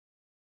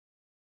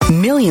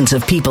Millions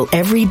of people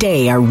every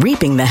day are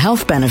reaping the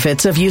health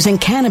benefits of using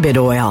cannabis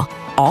oil,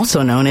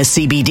 also known as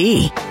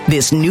CBD.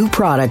 This new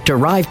product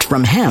derived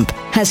from hemp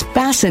has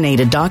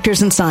fascinated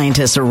doctors and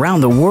scientists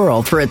around the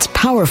world for its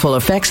powerful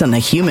effects on the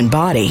human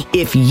body.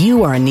 If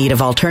you are in need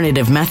of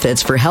alternative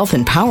methods for health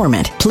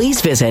empowerment, please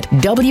visit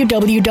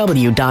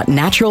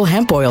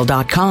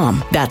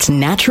www.naturalhempoil.com. That's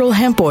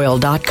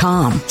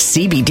naturalhempoil.com.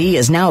 CBD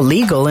is now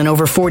legal in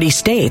over 40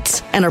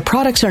 states, and our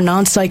products are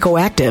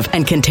non-psychoactive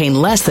and contain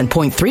less than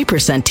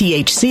 0.3%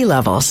 THC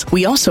levels.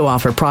 We also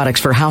offer products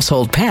for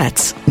household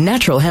pets.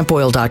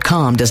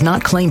 Naturalhempoil.com does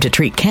not claim to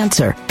treat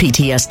cancer,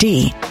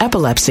 PTSD,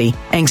 epilepsy,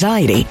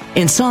 anxiety,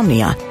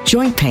 insomnia,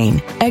 joint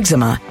pain,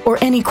 eczema, or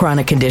any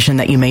chronic condition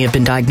that you may have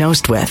been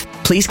diagnosed with.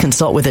 Please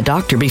consult with a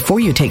doctor before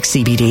you take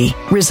CBD.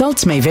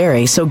 Results may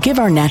vary, so give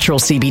our natural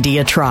CBD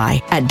a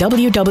try at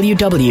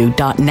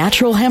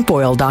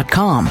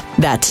www.naturalhempoil.com.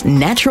 That's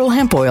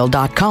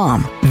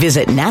naturalhempoil.com.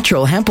 Visit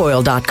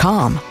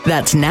naturalhempoil.com.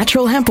 That's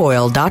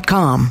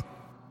naturalhempoil.com.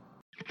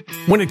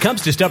 When it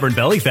comes to stubborn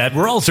belly fat,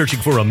 we're all searching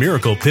for a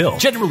miracle pill.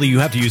 Generally, you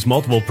have to use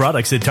multiple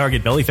products that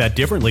target belly fat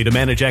differently to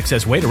manage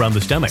excess weight around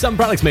the stomach. Some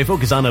products may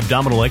focus on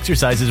abdominal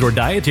exercises or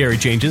dietary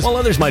changes, while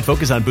others might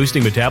focus on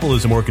boosting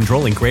metabolism or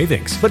controlling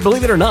cravings. But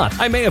believe it or not,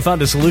 I may have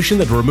found a solution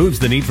that removes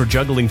the need for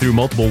juggling through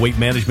multiple weight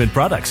management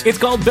products. It's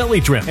called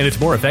Belly Trim, and it's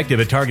more effective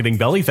at targeting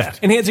belly fat,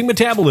 enhancing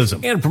metabolism,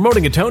 and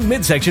promoting a toned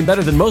midsection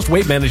better than most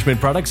weight management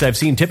products I've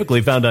seen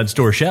typically found on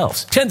store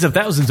shelves. Tens of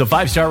thousands of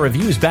 5-star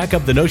reviews back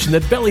up the notion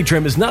that Belly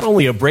Trim is not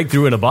only a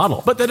breakthrough in a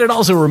bottle, but that it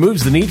also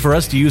removes the need for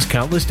us to use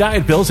countless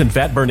diet pills and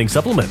fat-burning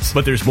supplements.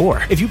 But there's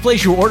more. If you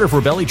place your order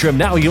for Belly Trim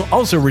now, you'll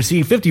also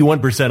receive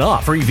 51%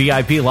 off, free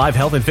VIP live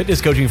health and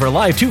fitness coaching for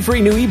life, 2 free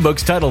new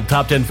ebooks titled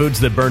Top 10 Foods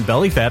That Burn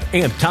Belly Fat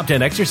and Top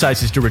 10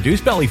 Exercises to Reduce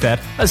Belly Fat,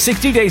 a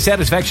 60-day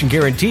satisfaction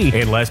guarantee,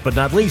 and last but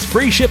not least,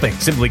 free shipping.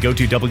 Simply go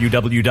to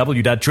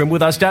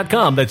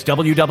www.trimwithus.com. That's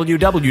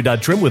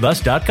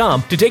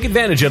www.trimwithus.com to take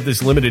advantage of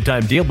this limited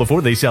time deal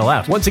before they sell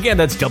out. Once again,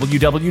 that's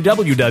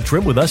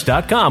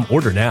www.trimwithus.com.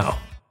 Order now.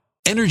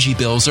 Energy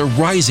bills are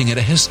rising at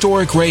a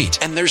historic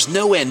rate, and there's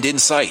no end in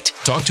sight.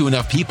 Talk to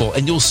enough people,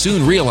 and you'll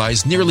soon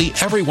realize nearly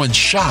everyone's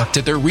shocked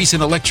at their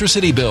recent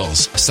electricity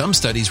bills. Some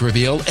studies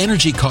reveal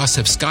energy costs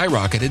have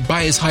skyrocketed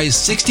by as high as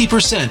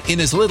 60%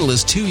 in as little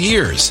as 2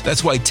 years.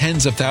 That's why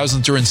tens of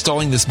thousands are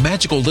installing this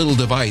magical little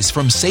device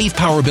from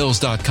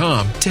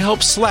SavePowerBills.com to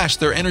help slash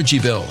their energy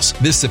bills.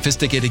 This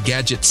sophisticated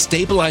gadget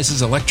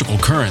stabilizes electrical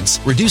currents,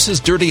 reduces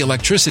dirty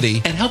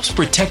electricity, and helps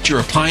protect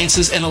your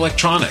appliances and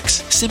electronics.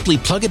 Simply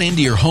plug it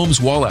into your home's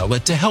wall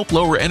outlet to help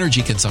lower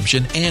energy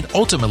consumption and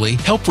ultimately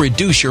help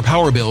reduce your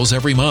power bills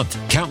every month.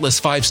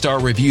 Countless 5-star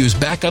reviews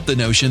back up the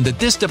notion that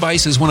this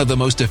device is one of the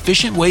most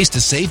efficient ways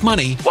to save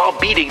money while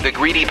beating the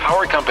greedy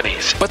power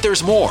companies. But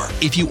there's more.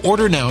 If you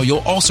order now, you'll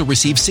also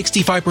receive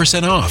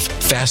 65% off,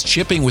 fast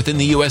shipping within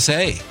the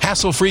USA,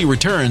 hassle-free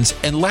returns,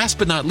 and last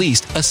but not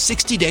least, a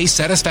 60-day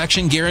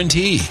satisfaction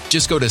guarantee.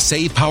 Just go to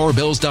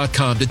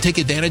SavePowerBills.com to take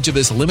advantage of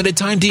this limited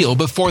time deal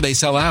before they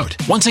sell out.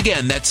 Once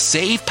again, that's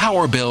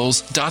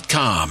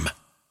SavePowerBills.com.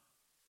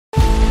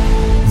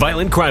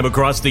 Violent crime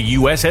across the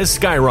U.S. has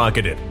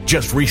skyrocketed.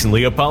 Just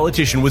recently, a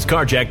politician was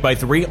carjacked by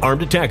 3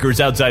 armed attackers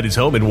outside his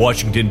home in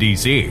Washington,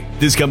 D.C.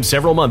 This comes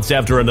several months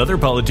after another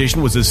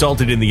politician was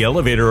assaulted in the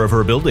elevator of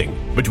her building.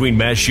 Between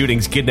mass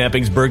shootings,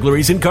 kidnappings,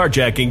 burglaries, and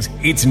carjackings,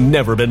 it's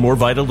never been more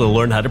vital to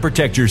learn how to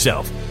protect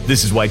yourself.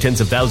 This is why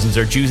tens of thousands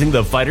are choosing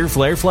the Fighter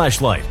Flare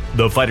flashlight.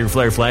 The Fighter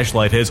Flare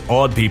flashlight has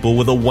awed people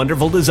with a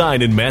wonderful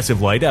design and massive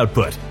light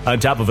output. On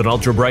top of an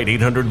ultra-bright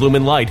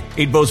 800-lumen light,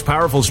 it boasts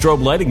powerful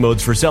strobe lighting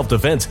modes for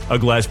self-defense, a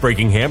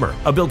glass-breaking hammer,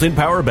 a built-in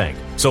power bank,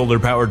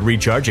 solar-powered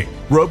recharging,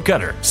 rope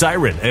cutter,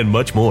 siren, and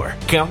much more.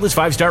 Countless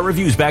 5-star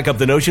reviews back up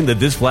the notion that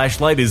this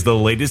flashlight is the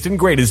latest and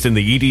greatest in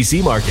the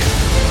EDC market.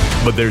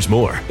 But there's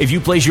more. If you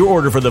place your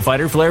order for the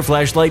Fighter Flare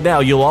flashlight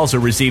now, you'll also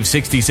receive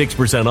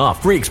 66%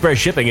 off, free express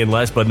shipping, and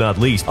last but not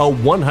least, a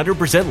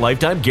 100%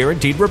 lifetime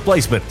guaranteed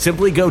replacement.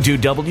 Simply go to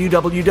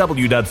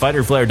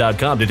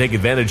www.fighterflare.com to take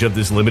advantage of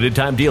this limited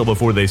time deal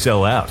before they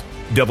sell out.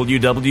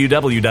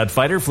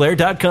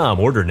 www.fighterflare.com.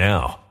 Order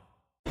now.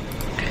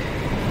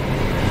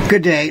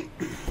 Good day.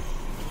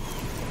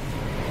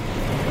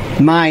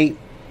 My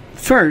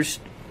first,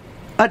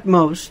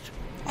 utmost,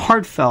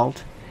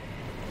 heartfelt,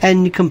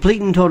 and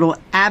complete and total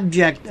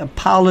abject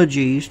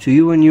apologies to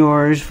you and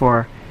yours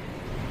for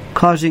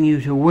causing you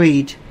to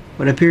wait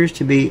what appears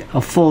to be a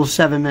full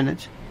 7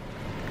 minutes.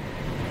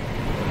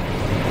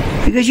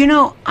 Because,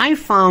 I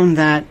found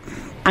that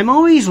I'm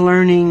always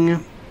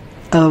learning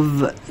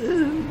of,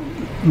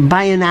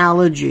 by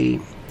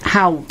analogy,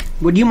 how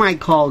what you might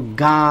call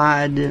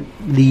God,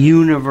 the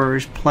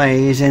universe,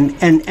 plays.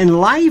 And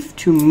life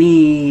to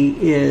me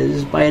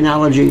is, by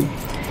analogy,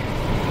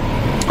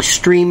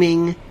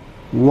 streaming,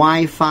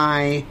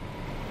 Wi-Fi,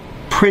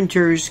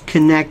 printers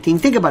connecting.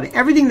 Think about it.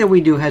 Everything that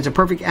we do has a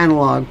perfect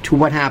analog to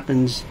what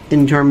happens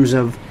in terms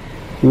of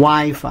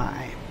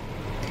Wi-Fi.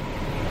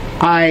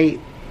 I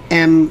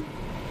am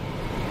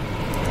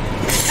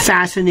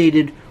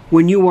fascinated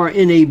when you are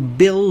in a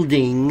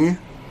building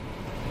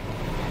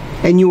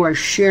and you are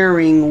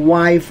sharing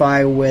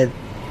Wi-Fi with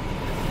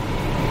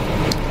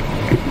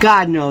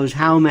God knows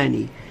how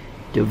many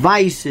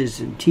devices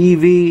and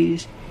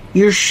TVs,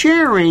 you're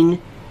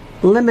sharing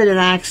limited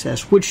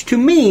access, which to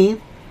me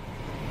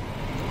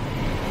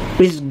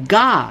is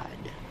God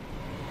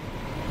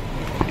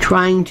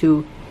trying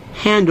to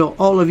handle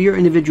all of your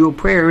individual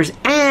prayers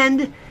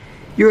and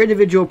your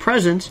individual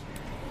presence.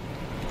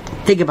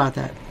 Think about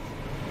that.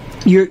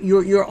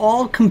 You're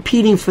all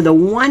competing for the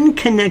one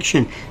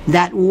connection,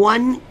 that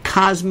one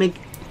cosmic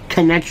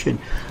connection,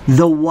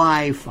 the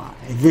Wi-Fi,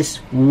 this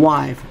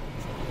Wi-Fi.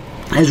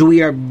 As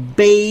we are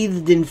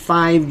bathed in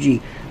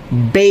 5G,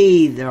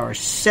 bathed in our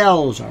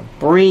cells, our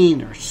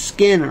brain, our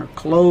skin, our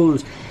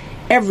clothes,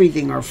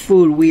 everything, our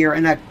food, we are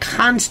in a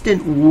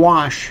constant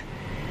wash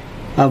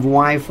of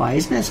Wi-Fi.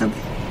 Isn't that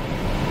something?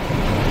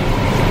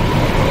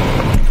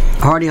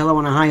 Hardy, hello,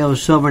 and Ohio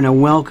Silver, and a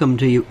welcome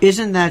to you.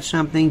 Isn't that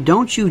something?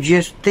 Don't you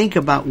just think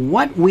about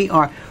what we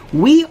are.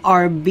 We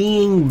are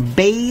being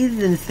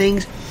bathed in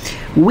things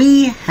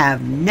we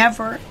have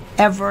never,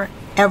 ever,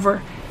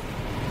 ever.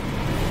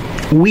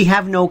 We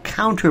have no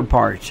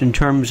counterparts in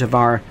terms of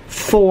our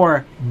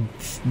forebears,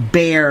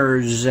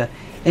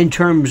 in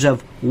terms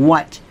of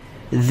what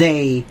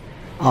they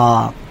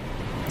are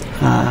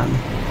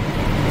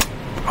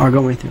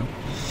going through.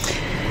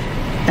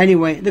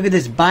 Anyway, look at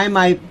this.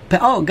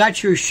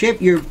 Got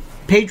your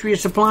Patriot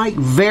Supply.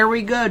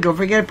 Very good. Don't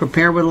forget,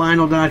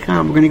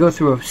 preparewithlionel.com. We're going to go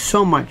through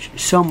so much.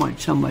 I want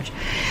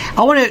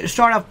to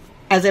start off,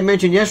 as I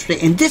mentioned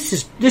yesterday, and this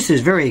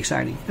is very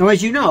exciting. Now,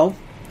 as you know,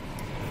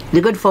 the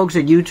good folks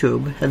at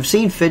YouTube have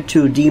seen fit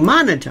to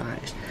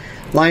demonetize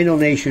Lionel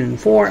Nation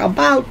for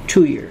about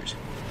 2 years.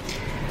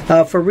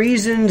 For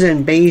reasons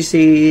and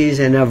bases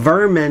and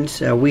averments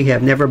we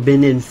have never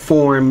been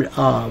informed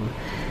of.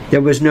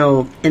 There was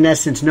no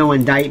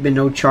indictment,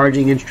 no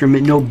charging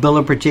instrument, no bill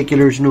of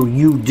particulars, no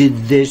you did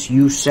this,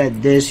 you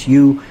said this,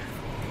 you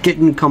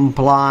didn't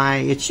comply.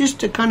 It's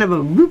just a kind of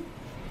a whoop.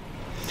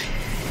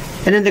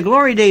 And in the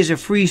glory days of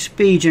free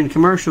speech and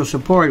commercial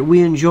support,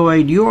 we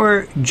enjoyed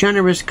your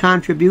generous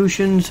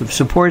contributions of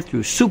support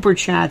through super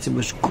chats. It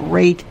was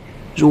great.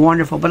 It was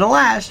wonderful. But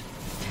alas,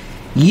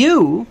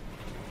 you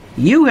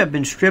have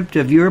been stripped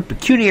of your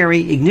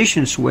pecuniary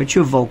ignition switch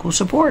of vocal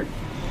support.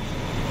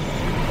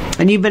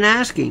 And you've been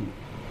asking,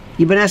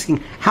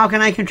 how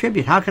can I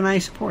contribute? How can I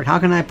support? How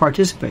can I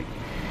participate?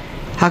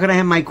 How can I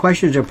have my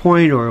questions or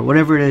point or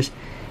whatever it is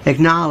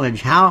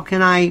acknowledged? How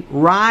can I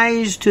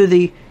rise to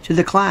the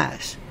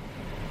class?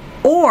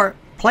 Or,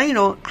 plain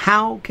old,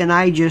 how can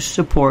I just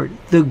support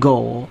the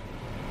goal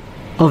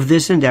of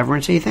this endeavor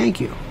and say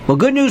thank you? Well,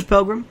 good news,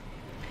 Pilgrim,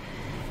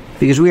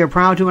 because we are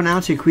proud to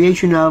announce the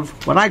creation of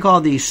what I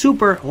call the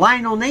Super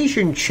Lionel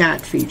Nation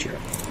chat feature.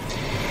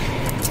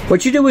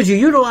 What you do is you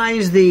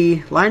utilize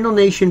the Lionel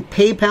Nation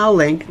PayPal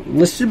link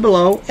listed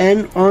below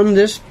and on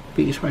this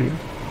piece right here.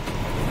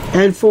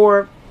 And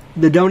for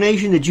the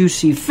donation that you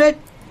see fit,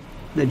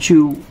 that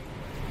you,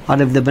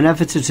 out of the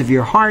beneficence of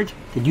your heart,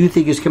 that you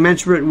think is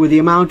commensurate with the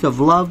amount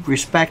of love,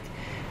 respect,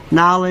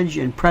 knowledge,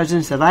 and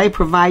presence that I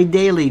provide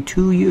daily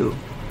to you.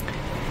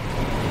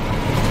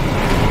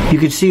 You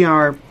can see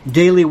our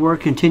daily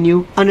work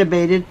continue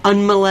unabated,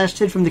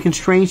 unmolested from the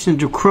constraints and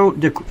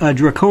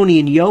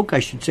draconian yoke, I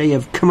should say,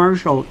 of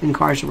commercial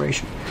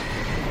incarceration.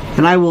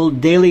 And I will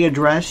daily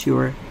address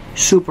your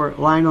Super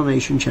Lionel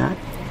Nation chat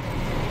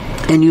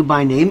and you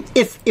by name,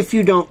 if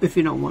you don't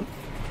want,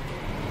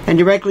 and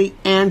directly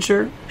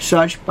answer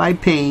such by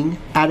paying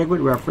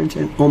adequate reference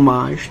and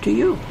homage to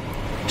you.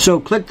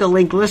 So click the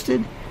link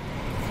listed,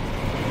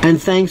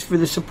 and thanks for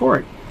the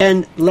support.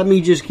 And let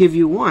me just give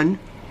you one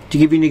to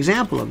give you an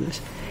example of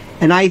this.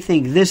 And I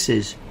think this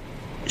is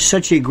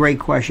such a great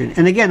question.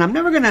 And again, I'm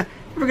never gonna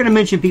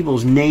mention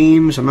people's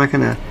names. I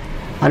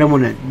don't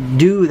want to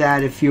do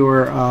that if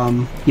you're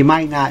you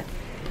might not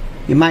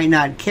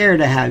care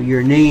to have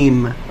your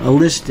name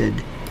listed.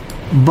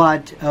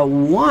 But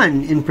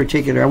one in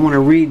particular, I want to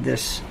read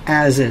this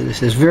as is.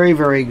 This is very,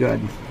 very good.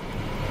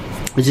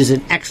 This is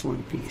an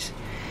excellent piece,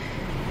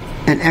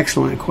 an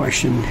excellent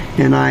question,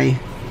 and I,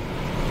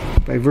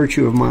 by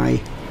virtue of my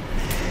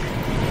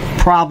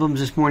problems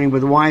this morning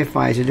with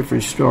Wi-Fi, is a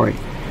different story.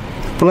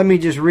 But let me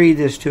just read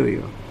this to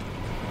you.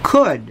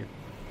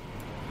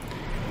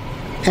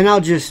 And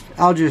I'll just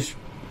I don't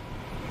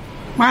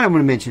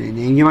want to mention any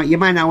name. You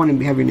might not want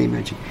to have your name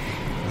mentioned.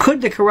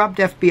 Could the corrupt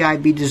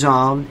FBI be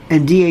dissolved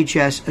and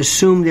DHS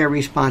assume their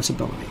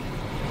responsibility?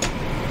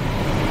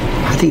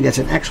 I think that's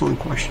an excellent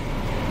question.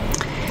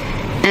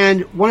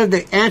 And one of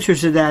the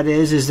answers to that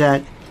is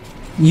that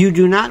you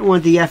do not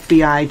want the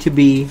FBI to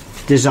be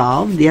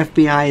dissolved. The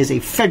FBI is a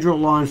federal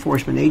law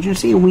enforcement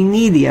agency, and we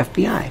need the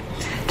FBI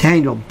to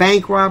handle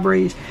bank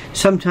robberies.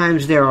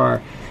 Sometimes there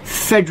are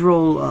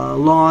federal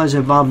laws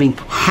involving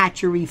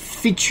fisheries.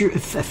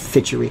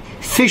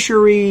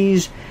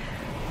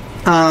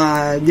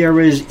 There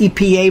is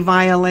EPA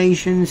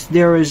violations.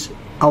 There is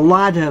a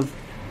lot of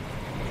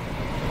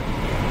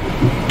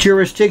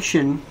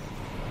jurisdiction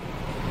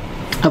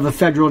of a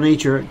federal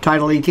nature,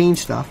 Title 18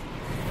 stuff.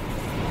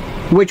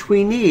 which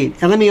we need.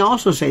 And let me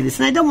also say this,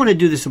 and I don't want to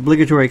do this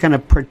obligatory kind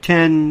of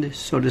pretend,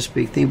 so to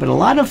speak, thing, but a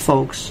lot of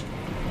folks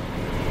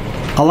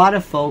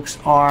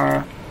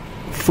are,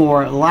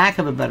 for lack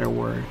of a better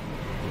word,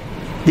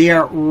 they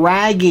are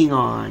ragging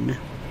on,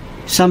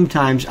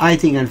 sometimes, I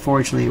think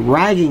unfortunately,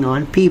 ragging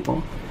on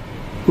people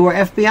who are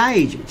FBI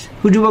agents,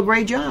 who do a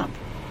great job,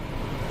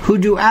 who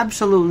do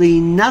absolutely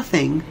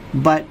nothing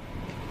but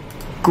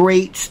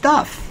great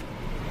stuff.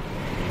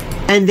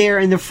 And they're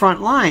in the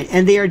front line,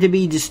 and they are to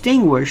be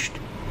distinguished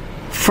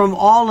from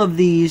all of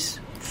these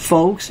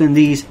folks and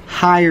these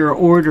higher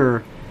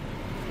order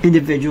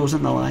individuals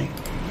and the like.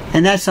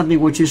 And that's something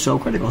which is so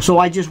critical. So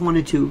I just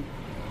wanted to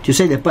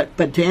say that.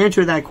 But to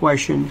answer that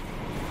question,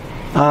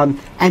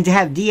 and to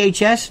have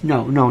DHS,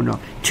 no.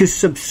 To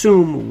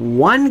subsume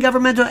one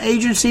governmental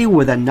agency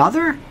with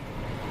another,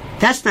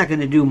 that's not going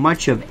to do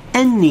much of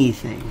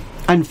anything.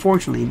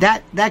 Unfortunately,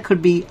 that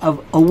could be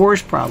a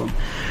worse problem.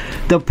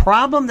 The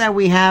problem that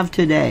we have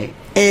today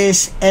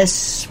is,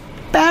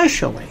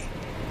 especially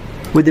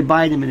with the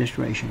Biden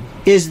administration,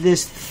 is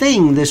this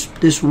thing,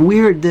 this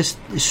weird, this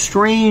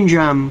strange,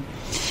 I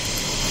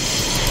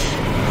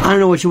don't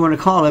know what you want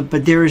to call it,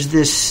 but there is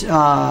this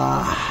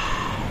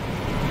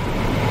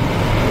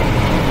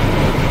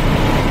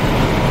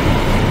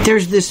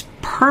there's this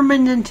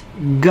permanent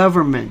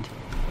government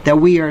that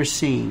we are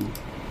seeing.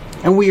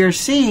 And we are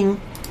seeing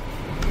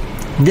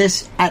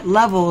this at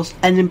levels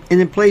and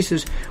in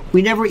places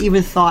we never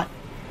even thought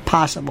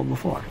possible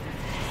before.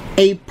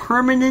 A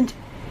permanent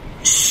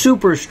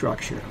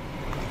superstructure.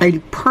 A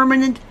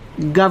permanent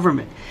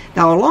government.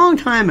 Now, a long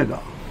time ago,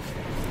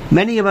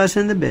 many of us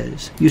in the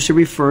biz used to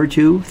refer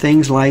to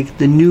things like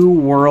the New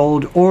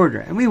World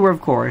Order. And we were,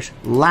 of course,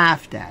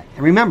 laughed at.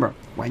 And remember,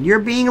 when you're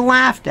being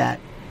laughed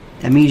at,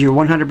 that means you're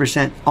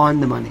 100%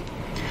 on the money.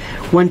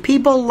 When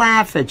people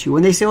laugh at you,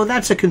 when they say, well,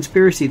 that's a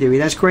conspiracy theory,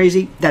 that's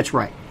crazy, that's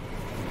right.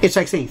 It's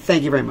like saying,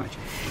 thank you very much.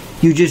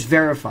 You just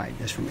verified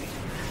this for me.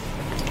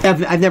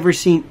 I've never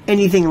seen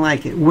anything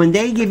like it. When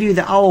they give you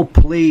the, oh,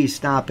 please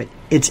stop it,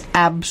 it's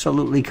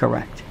absolutely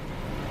correct.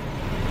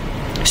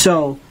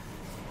 So,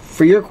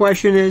 for your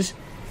question is,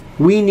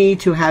 we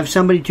need to have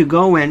somebody to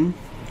go in,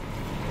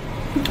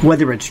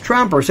 whether it's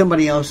Trump or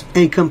somebody else,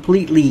 and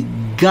completely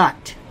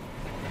gut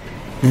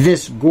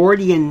this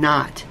Gordian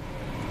knot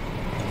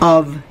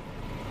of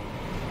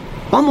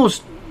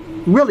almost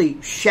really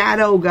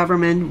shadow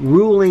government,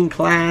 ruling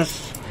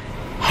class,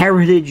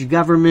 heritage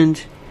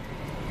government,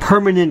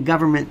 permanent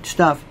government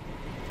stuff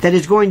that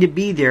is going to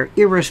be there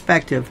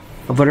irrespective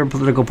of whatever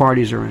political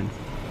parties are in.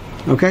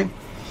 Okay?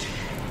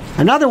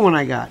 Another one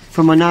I got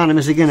from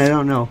Anonymous, again, I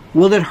don't know.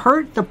 Will it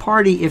hurt the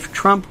party if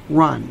Trump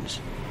runs?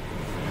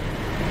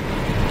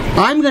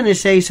 I'm going to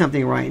say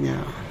something right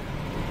now.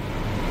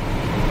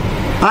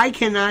 I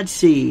cannot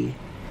see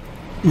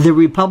the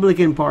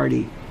Republican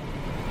Party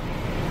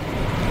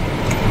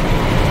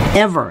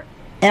ever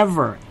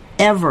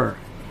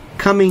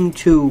coming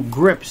to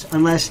grips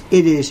unless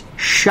it is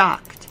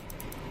shocked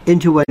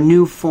into a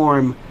new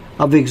form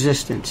of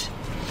existence.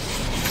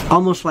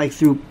 Almost like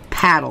through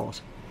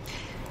paddles.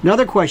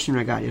 Another question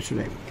I got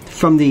yesterday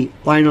from the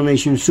Lionel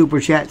Nation Super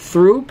Chat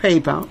through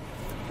PayPal.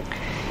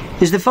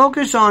 Is the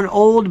focus on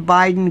old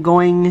Biden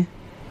going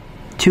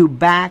to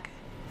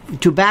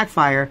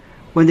backfire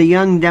when the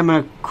young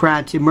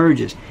Democrats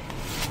emerges?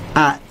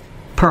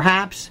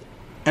 Perhaps,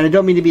 and I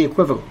don't mean to be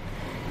equivocal.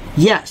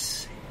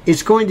 Yes,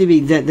 it's going to be,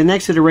 the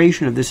next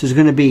iteration of this is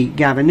going to be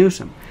Gavin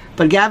Newsom.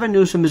 But Gavin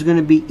Newsom is going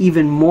to be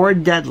even more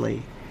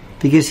deadly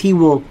because he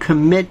will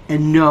commit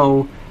and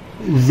know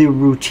the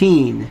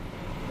routine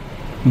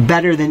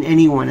better than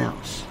anyone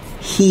else.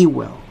 He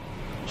will.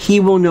 He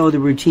will know the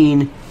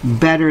routine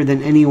better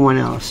than anyone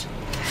else.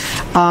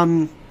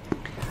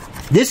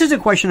 This is a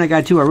question I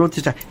got too. I wrote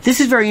this down. This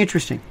is very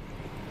interesting.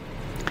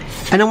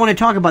 And I want to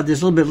talk about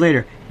this a little bit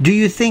later. Do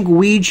you think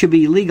weed should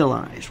be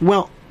legalized?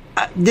 Well,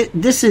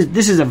 this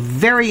is a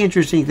very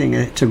interesting thing.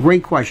 It's a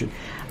great question.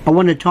 I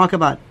want to talk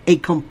about a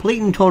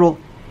complete and total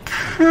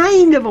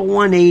kind of a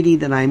 180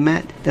 that I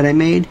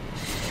made.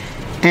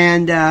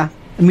 And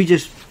let me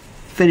just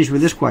finish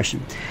with this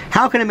question.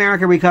 How can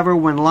America recover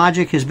when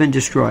logic has been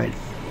destroyed?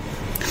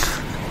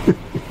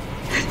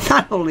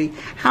 Not only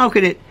how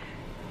can it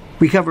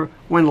recover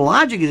when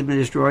logic has been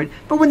destroyed,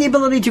 but when the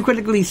ability to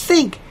critically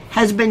think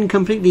has been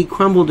completely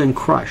crumbled and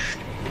crushed.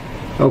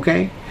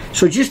 Okay?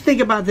 So just think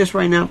about this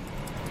right now.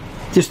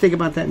 Just think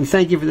about that, and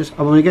thank you for this.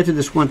 I want to get to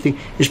this one thing,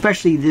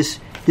 especially this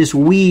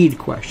weed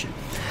question.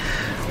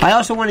 I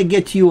also want to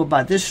get to you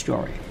about this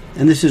story,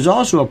 and this is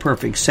also a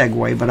perfect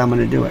segue, but I'm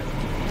going to do it.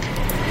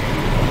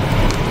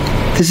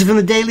 This is from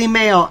the Daily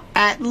Mail.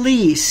 At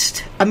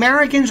least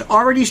Americans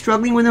already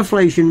struggling with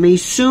inflation may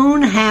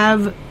soon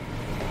have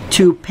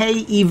to pay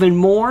even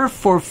more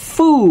for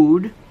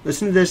food,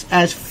 listen to this,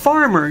 as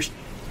farmers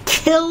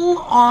kill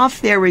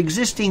off their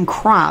existing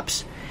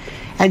crops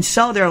and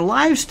sell their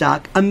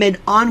livestock amid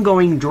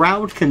ongoing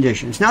drought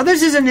conditions. Now,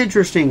 this is an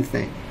interesting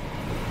thing.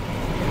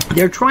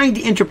 They're trying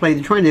to interplay,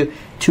 they're trying to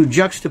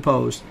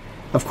juxtapose,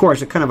 of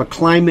course, a kind of a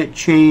climate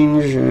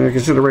change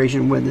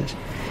consideration with this.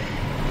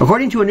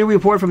 According to a new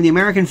report from the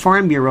American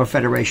Farm Bureau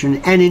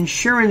Federation, an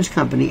insurance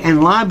company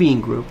and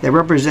lobbying group that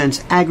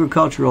represents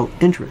agricultural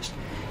interests,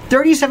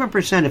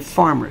 37% of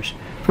farmers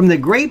from the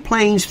Great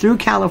Plains through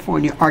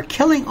California are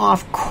killing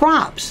off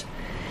crops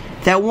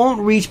that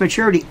won't reach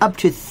maturity, up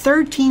to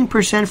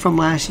 13% from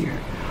last year.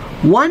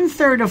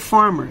 1/3 of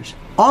farmers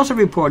also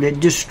reported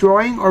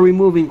destroying or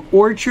removing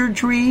orchard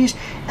trees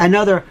and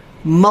other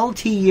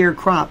multi-year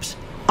crops,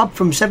 up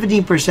from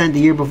 17%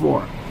 the year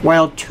before,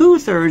 while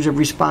 2/3 of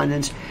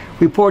respondents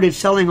reported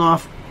selling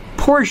off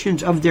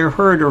portions of their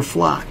herd or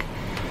flock.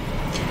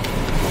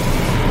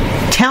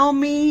 Tell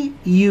me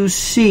you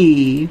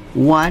see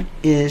what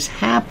is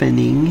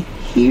happening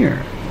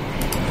here.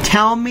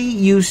 Tell me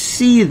you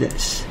see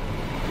this.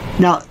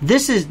 Now,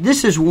 this is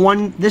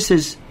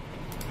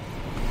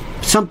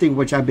something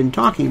which I've been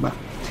talking about.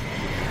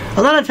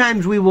 A lot of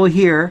times we will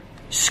hear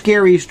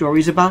scary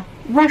stories about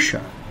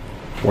Russia,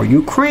 or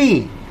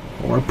Ukraine,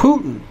 or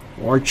Putin,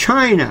 or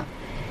China,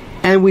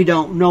 and we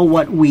don't know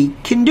what we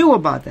can do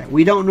about that.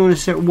 We don't know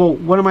necessarily, well,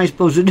 what am I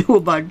supposed to do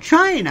about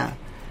China?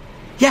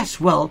 Yes,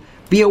 well,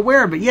 be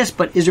aware of it. Yes,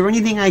 but is there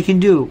anything I can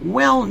do?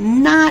 Well,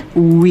 not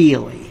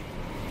really.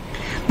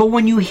 But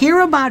when you hear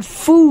about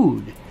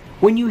food,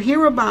 when you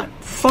hear about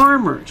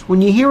farmers,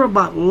 when you hear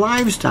about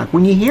livestock,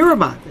 when you hear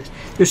about this,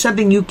 there's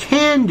something you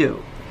can do.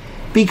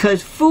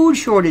 Because food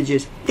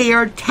shortages, they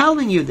are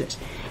telling you this.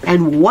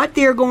 And what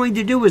they're going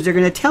to do is they're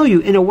going to tell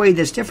you in a way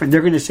that's different.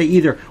 They're going to say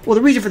either, well,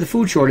 the reason for the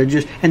food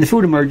shortages and the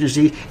food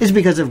emergency is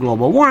because of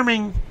global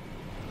warming,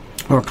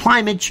 or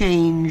climate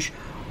change,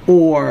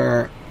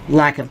 or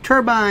lack of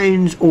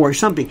turbines, or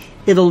something.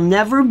 It'll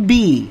never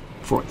be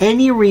for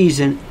any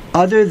reason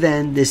other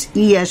than this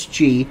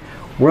ESG,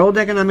 World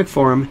Economic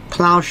Forum,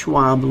 Klaus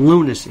Schwab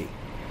lunacy.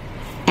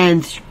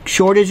 And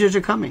shortages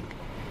are coming.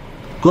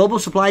 Global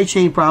supply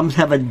chain problems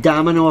have a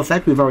domino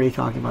effect. We've already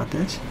talked about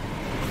this.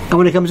 And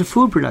when it comes to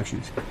food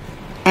productions.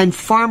 And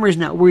farmers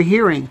now, we're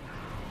hearing,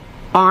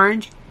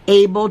 aren't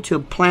able to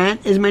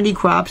plant as many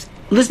crops.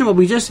 Listen to what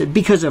we just said.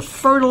 Because of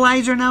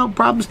fertilizer now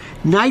problems,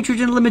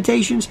 nitrogen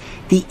limitations,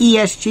 the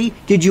ESG.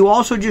 Did you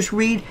also just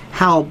read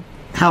how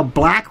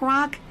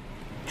BlackRock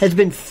has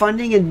been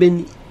funding and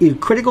been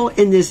critical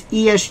in this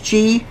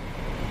ESG,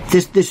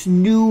 this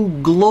new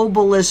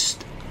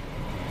globalist?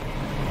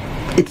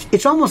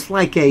 It's almost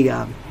like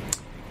a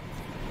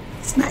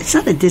it's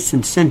not a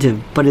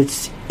disincentive, but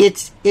it's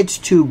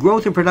to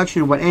growth and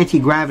production of what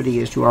anti-gravity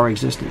is to our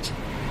existence.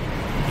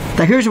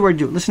 Now here's what we're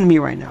doing. Listen to me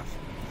right now.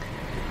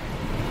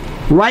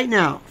 Right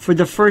now, for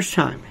the first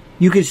time,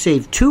 you can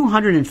save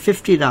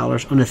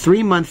 $250 on a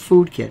 3-month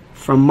food kit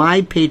from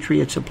My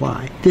Patriot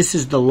Supply. This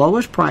is the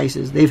lowest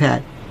prices they've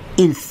had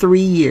in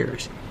 3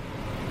 years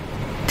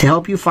to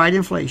help you fight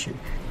inflation.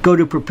 Go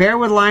to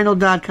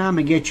preparewithlionel.com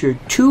and get your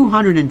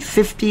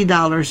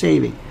 $250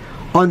 saving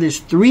on this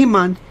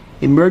 3-month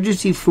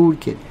emergency food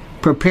kit.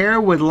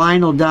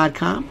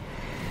 Preparewithlionel.com.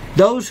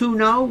 Those who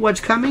know what's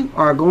coming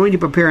are going to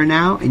prepare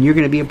now, and you're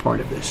going to be a part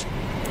of this.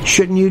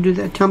 Shouldn't you do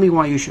that? Tell me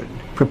why you shouldn't.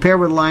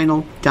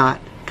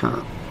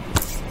 Preparewithlionel.com.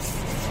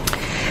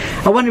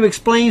 I want to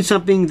explain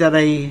something that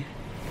I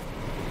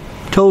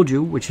told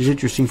you, which is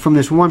interesting, from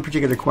this one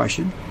particular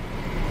question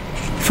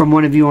from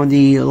one of you on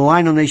the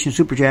Lionel Nation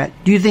Super Chat.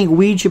 Do you think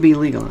weed should be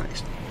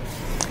legalized?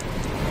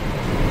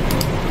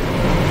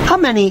 How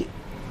many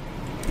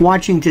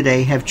watching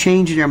today have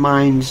changed their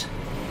minds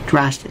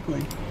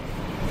drastically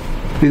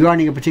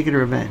regarding a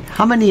particular event?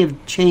 How many have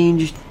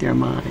changed their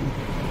mind?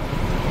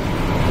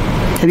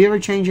 Have you ever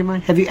changed your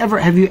mind? Have you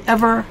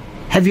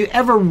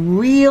ever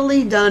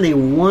really done a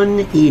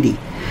 180?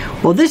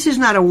 Well, this is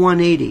not a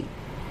 180,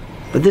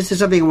 but this is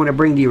something I want to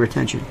bring to your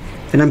attention.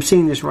 And I'm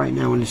seeing this right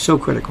now, and it's so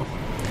critical.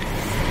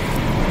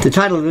 The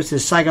title of this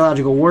is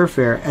Psychological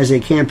Warfare as a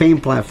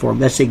Campaign Platform.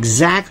 That's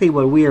exactly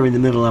what we are in the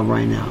middle of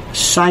right now.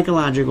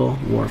 Psychological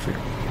warfare.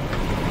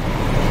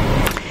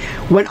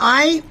 When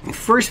I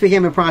first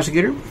became a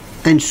prosecutor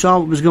and saw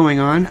what was going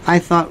on, I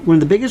thought one of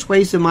the biggest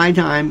wastes of my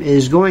time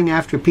is going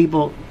after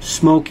people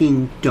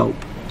smoking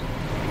dope.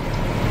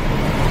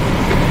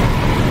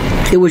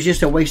 It was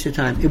just a waste of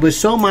time. It was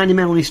so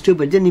monumentally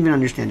stupid, didn't even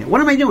understand it. What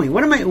am I doing?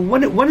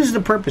 What is the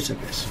purpose of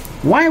this?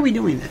 Why are we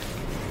doing this?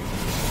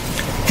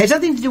 It has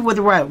nothing to do with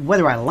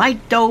whether I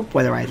like dope,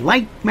 whether I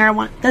like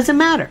marijuana. Doesn't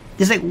matter.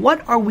 It's like,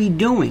 what are we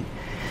doing?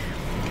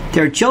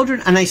 There are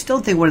children, and I still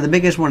think one of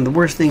the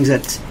worst things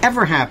that's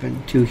ever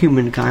happened to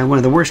humankind, one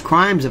of the worst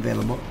crimes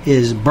available,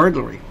 is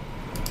burglary.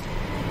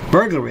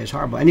 Burglary is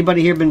horrible.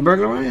 Anybody here been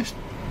burglarized?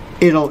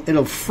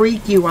 It'll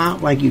freak you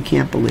out like you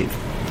can't believe.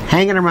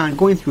 Hanging around,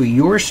 going through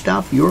your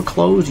stuff, your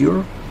clothes,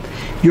 your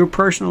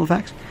personal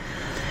effects.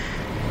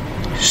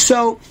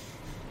 So,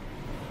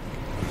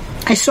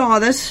 I saw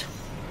this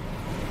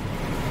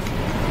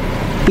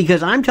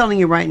because I'm telling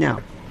you right now,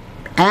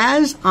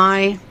 as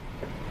I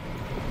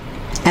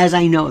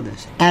know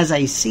this, as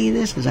I see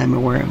this, as I'm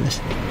aware of this,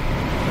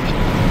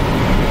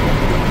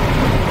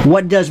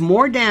 what does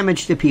more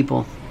damage to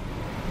people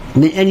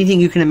than anything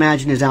you can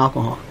imagine is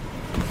alcohol.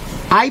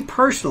 I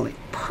personally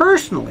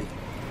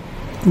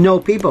know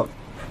people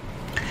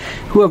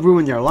who have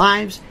ruined their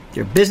lives,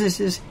 their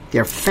businesses,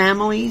 their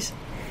families.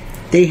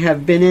 They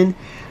have been in.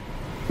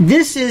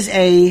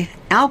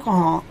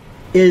 Alcohol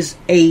is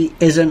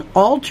an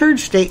altered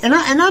state, and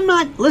I'm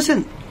not.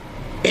 Listen,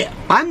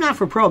 I'm not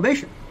for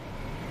prohibition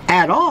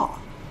at all.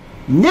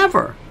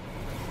 Never.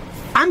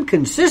 I'm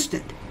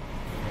consistent.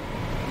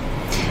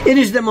 It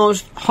is the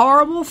most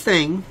horrible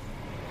thing.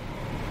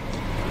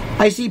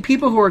 I see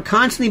people who are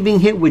constantly being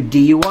hit with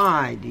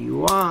DUI.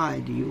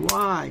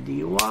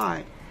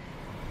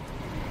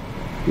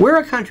 We're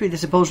a country that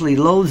supposedly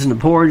loathes and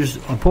abhors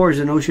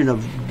the notion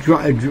of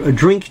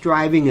drink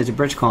driving, as the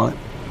Brits call it.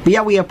 But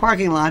yet we have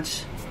parking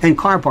lots and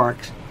car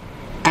parks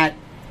at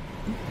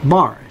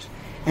bars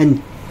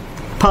and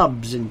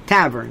pubs and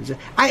taverns.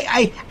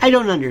 I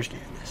don't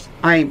understand this.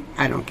 I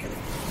don't get it.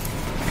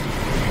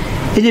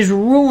 It has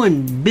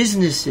ruined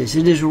businesses.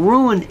 It has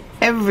ruined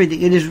everything.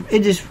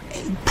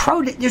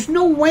 There's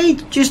no way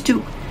just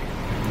to.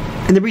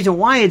 And the reason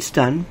why it's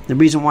done,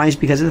 is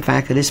because of the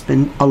fact that it's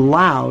been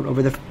allowed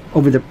over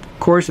the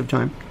course of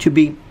time to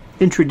be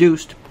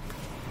introduced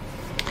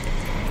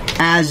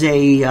as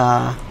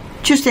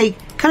just a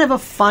kind of a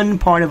fun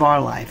part of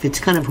our life. It's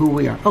kind of who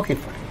we are. Okay,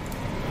 fine.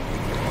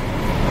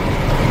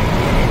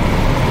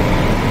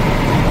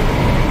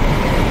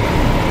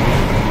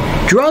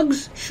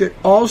 Drugs should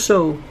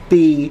also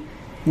be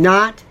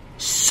not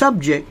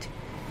subject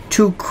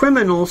to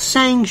criminal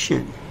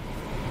sanction.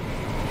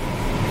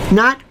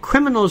 Not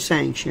criminal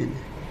sanction.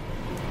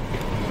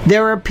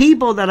 There are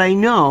people that I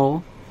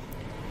know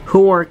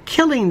who are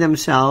killing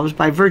themselves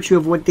by virtue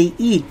of what they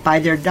eat, by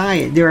their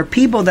diet. There are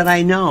people that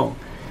I know.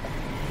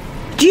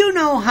 Do you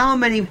know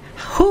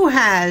who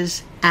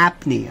has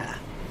apnea?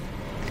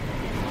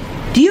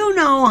 Do you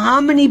know how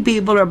many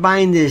people are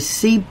buying this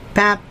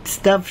CPAP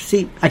stuff?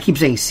 I keep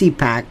saying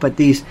CPAC, but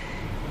these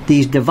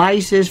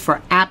devices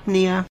for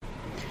apnea,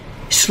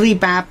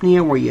 sleep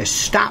apnea, where you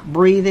stop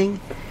breathing.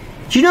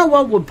 Do you know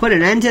what would put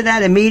an end to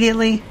that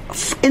immediately?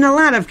 In a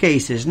lot of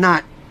cases,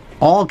 not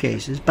all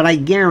cases, but I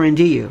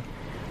guarantee you,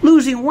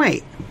 losing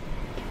weight.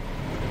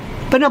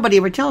 But nobody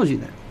ever tells you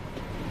that.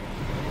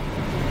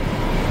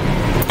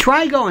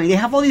 Try going. They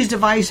have all these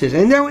devices,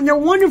 and they're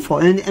wonderful.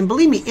 And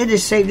believe me, it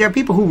is safe. There are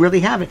people who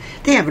really have it.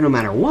 They have it no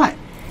matter what.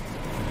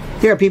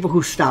 There are people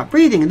who stop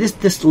breathing, and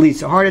this leads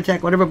to heart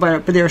attack, whatever.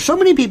 But there are so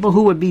many people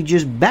who would be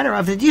just better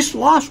if they just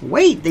lost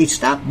weight. They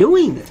stop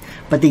doing this,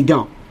 but they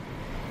don't.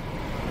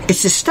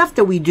 It's the stuff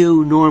that we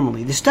do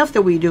normally. The stuff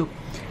that we do,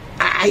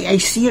 I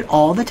see it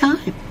all the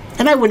time,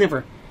 and I would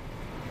never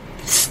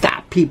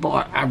stop people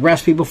or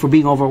arrest people for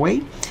being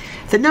overweight.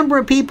 The number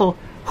of people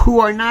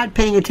who are not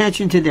paying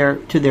attention to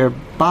their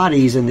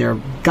bodies and their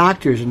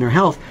doctors and their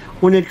health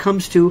when it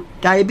comes to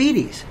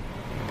diabetes.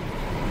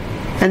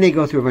 And they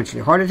go through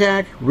eventually heart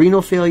attack,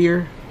 renal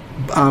failure,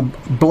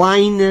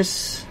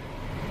 blindness,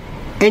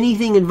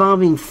 anything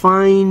involving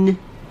fine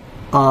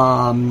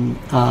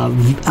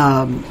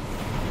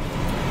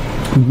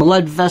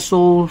blood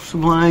vessel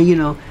supply,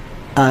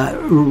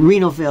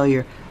 renal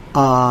failure,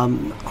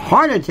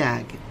 heart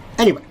attack.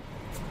 Anyway,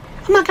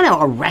 I'm not going to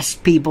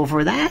arrest people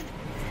for that.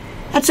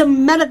 That's a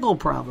medical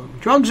problem.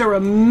 Drugs are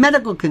a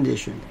medical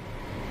condition.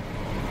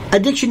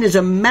 Addiction is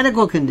a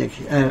medical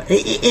condition.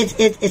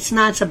 It's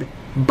not something.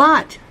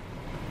 But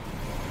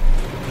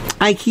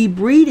I keep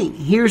reading.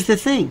 Here's the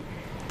thing.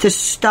 The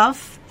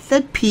stuff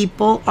that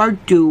people are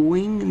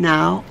doing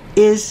now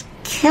is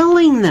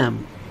killing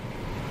them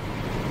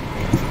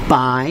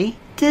by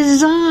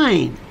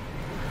design.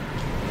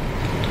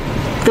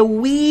 The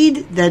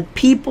weed that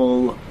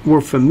people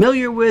were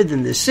familiar with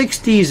in the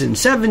 60s and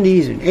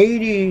 70s and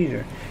 80s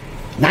or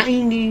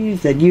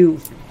 90s that you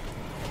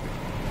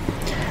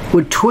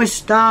would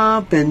twist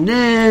up and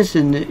this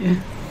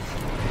and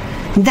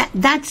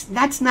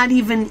that's not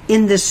even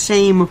in the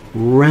same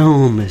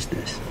realm as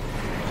this.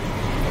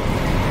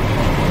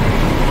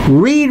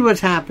 Read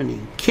what's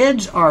happening.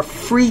 Kids are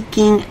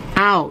freaking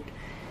out.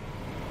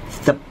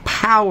 The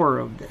power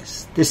of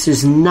this. This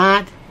is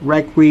not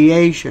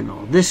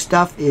recreational. This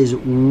stuff is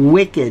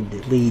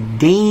wickedly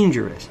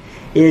dangerous.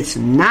 It's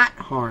not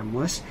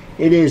harmless.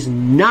 It is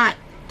not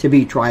to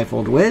be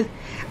trifled with.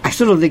 I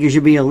still don't think it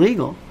should be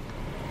illegal.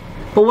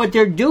 But what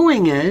they're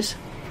doing is,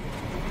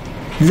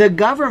 the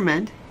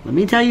government, let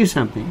me tell you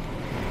something,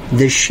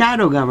 the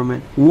shadow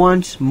government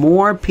wants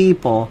more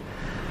people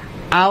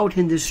out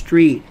in the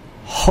street,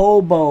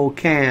 hobo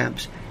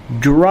camps,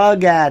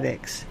 drug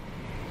addicts.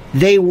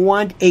 They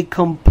want a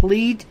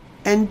complete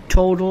and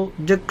total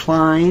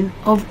decline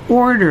of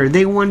order.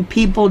 They want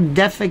people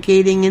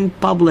defecating in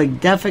public,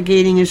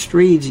 defecating in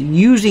streets,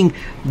 using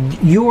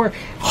your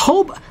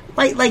hobo,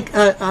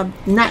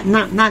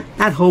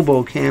 not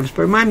hobo camps,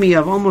 but remind me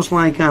of almost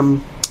like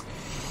an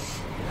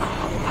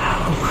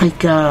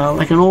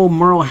old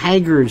Merle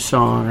Haggard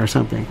song or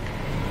something.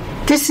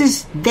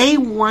 They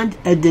want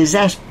a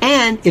disaster,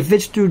 and if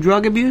it's through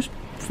drug abuse,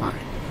 fine.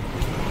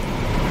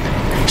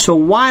 So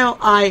while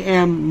I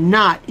am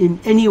not in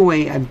any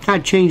way, I've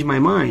not changed my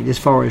mind as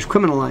far as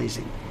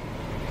criminalizing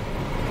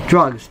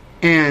drugs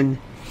and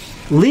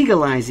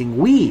legalizing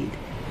weed,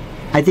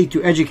 I think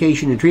through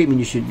education and treatment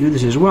you should do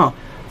this as well.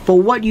 But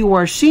what you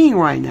are seeing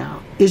right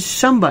now is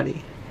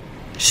somebody,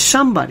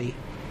 somewhere,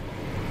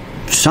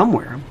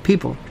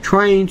 people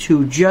trying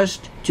to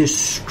just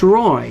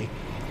destroy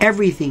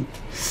everything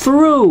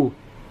through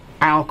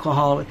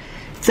alcohol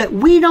that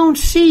we don't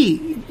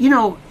see. You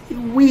know,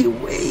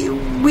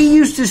 we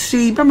used to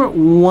see, remember,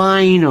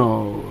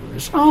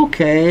 winos,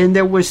 okay, and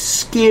there was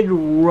Skid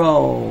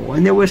Row,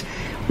 and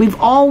we've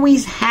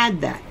always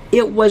had that.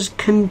 It was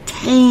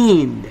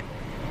contained.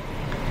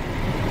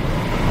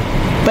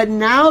 But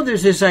now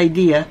there's this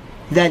idea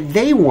that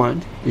they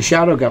want, the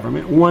shadow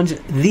government wants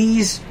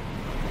these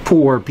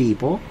poor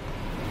people,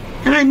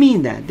 and I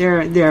mean that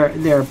they're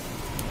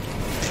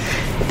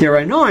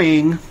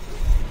annoying,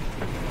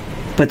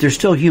 but they're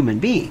still human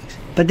beings.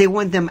 But they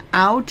want them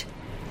out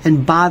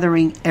and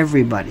bothering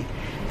everybody.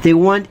 They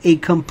want a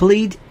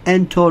complete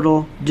and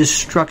total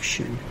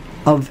destruction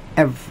of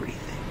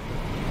everything.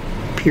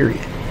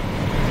 Period.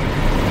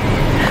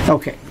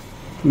 Okay,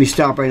 let me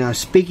stop right now.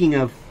 Speaking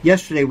of,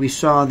 yesterday we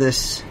saw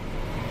this.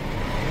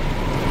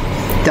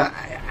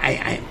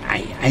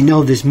 I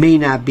know this may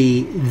not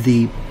be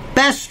the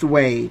best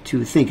way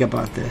to think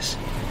about this,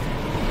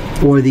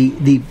 or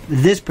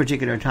this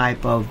particular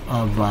type of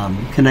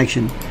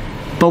connection.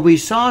 But we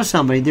saw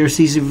somebody. There's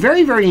these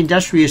very, very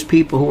industrious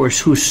people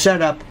who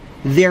set up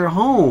their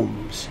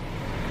homes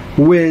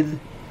with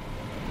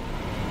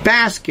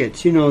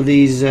baskets, you know,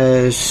 these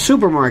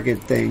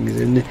supermarket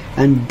things,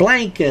 and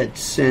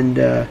blankets, and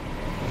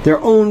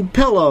their own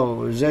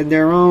pillows, and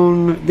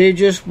they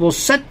just will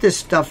set this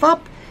stuff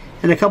up,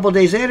 and a couple of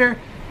days later,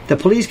 the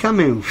police come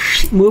and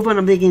move on.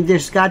 I'm thinking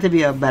there's got to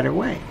be a better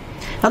way.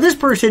 Now this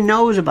person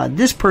knows about,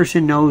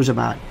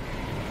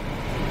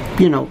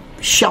 you know,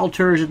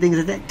 shelters and things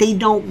like that. They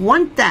don't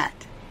want that.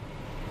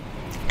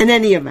 In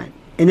any event.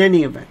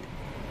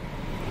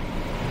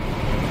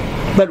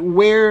 But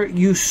where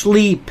you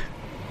sleep.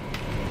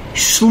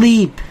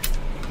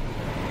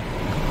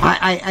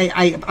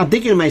 I'm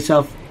thinking to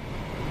myself,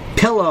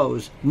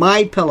 pillows,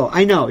 my pillow.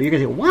 I know, you're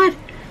going to say, what?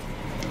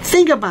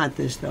 Think about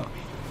this, though.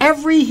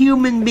 Every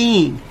human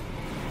being,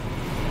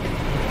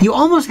 you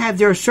almost have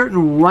their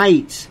certain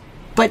rights,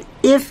 but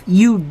if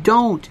you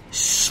don't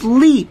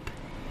sleep,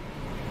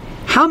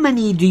 how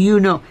many do you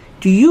know?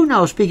 Do you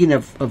know, speaking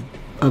of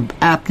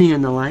apnea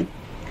and the like,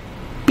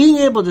 being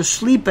able to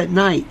sleep at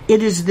night,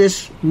 it is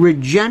this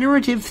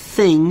regenerative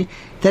thing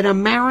that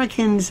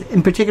Americans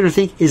in particular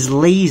think is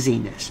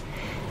laziness.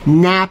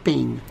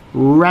 Napping,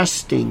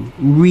 resting,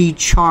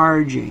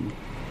 recharging.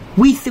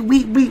 We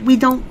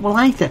don't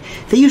like that.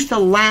 They used to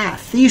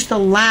laugh.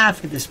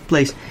 At this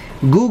place.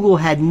 Google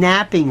had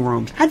napping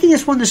rooms. I think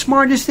it's one of the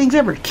smartest things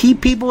ever.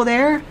 Keep people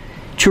there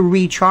to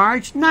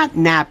recharge, not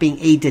napping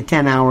 8 to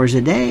 10 hours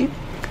a day.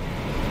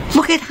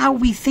 Look at how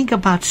we think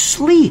about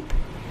sleep.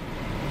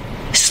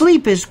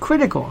 Sleep is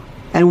critical.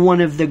 And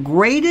one of the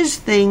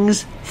greatest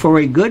things for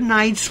a good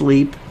night's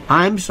sleep,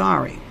 I'm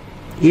sorry,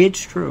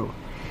 it's true,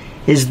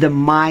 is the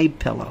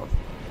MyPillow.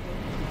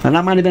 And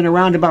that might have been a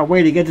roundabout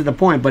way to get to the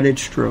point, but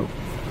it's true.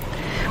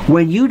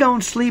 When you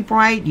don't sleep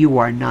right, you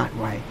are not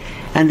right.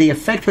 And the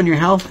effect on your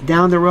health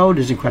down the road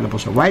is incredible.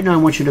 So right now I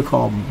want you to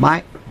go to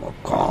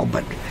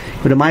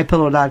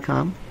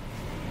MyPillow.com.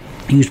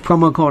 Use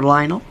promo code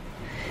Lionel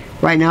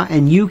right now,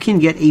 and you can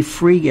get a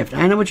free gift.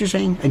 I know what you're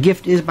saying. A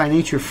gift is by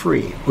nature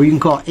free. Or you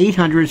can call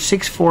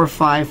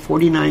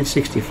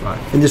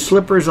 800-645-4965. And the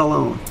slippers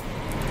alone.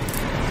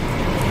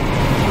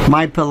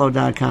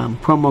 MyPillow.com.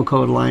 Promo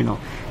code Lionel.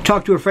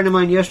 Talked to a friend of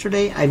mine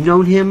yesterday. I've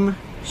known him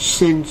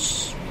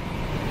since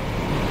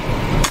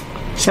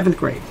 7th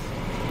grade.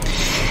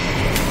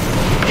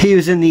 He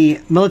was in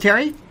the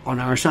military on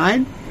our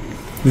side.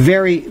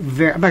 Very,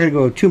 very, I'm not going to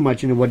go too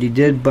much into what he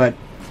did, but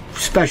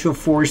special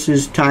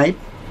forces type.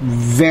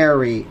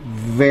 Very,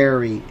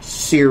 very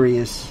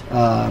serious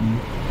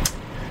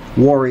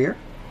warrior.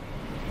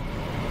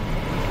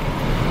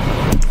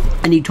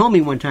 And he told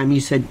me one time, he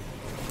said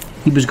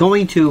he was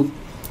going to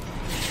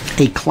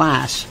a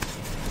class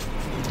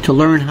to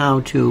learn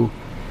how to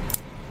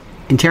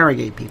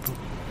interrogate people.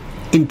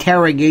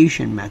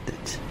 Interrogation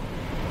methods.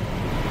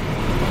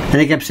 And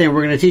they kept saying,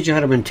 we're going to teach you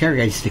how to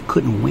interrogate. He said, he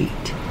couldn't wait.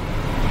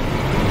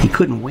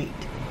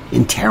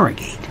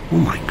 Interrogate. Oh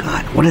my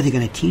God, what are they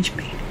going to teach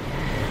me?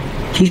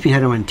 Teach me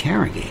how to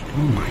interrogate.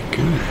 Oh my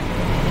God.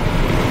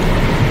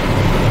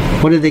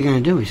 What are they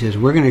going to do? He says,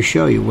 we're going to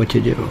show you what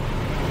to do.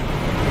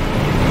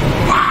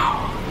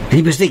 Wow. And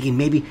he was thinking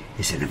maybe,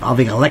 is it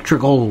involving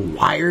electrical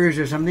wires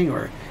or something?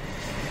 Or,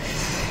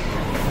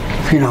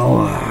 you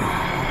know,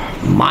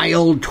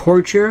 mild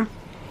torture?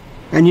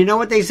 And you know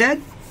what they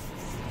said?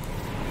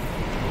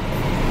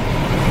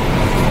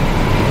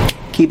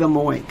 Keep him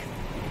awake.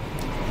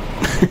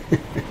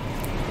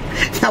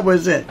 That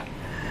was it.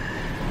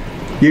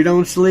 You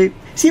don't sleep.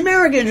 See,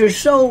 Americans are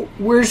so,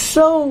 we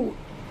don't,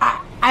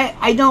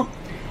 I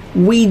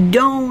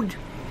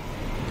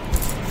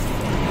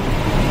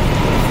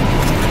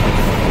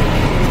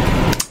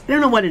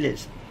don't know what it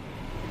is.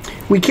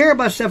 We care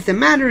about stuff that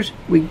matters.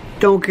 We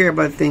don't care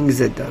about things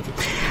that doesn't.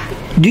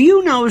 Do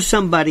you know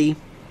somebody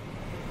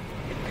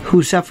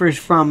who suffers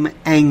from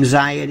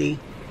anxiety.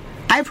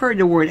 I've heard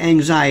the word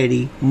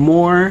anxiety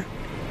more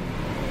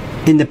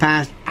in the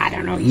past,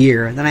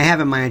 year than I have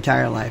in my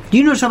entire life. Do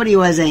you know somebody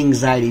who has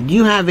anxiety? Do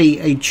you have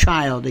a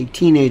child, a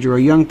teenager, or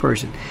a young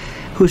person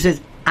who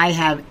says, I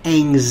have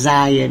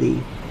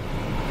anxiety?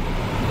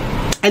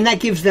 And that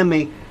gives them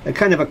a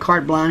kind of a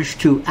carte blanche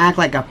to act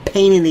like a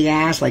pain in the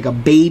ass, like a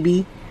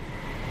baby,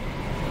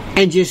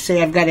 and just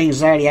say, I've got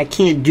anxiety, I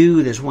can't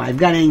do this. Why? I've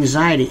got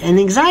anxiety. And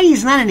anxiety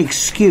is not an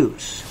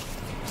excuse.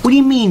 What do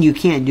you mean you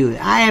can't do it?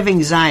 I have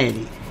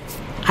anxiety.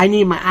 I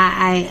need my...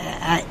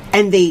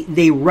 and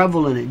they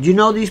revel in it. Do you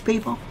know these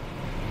people?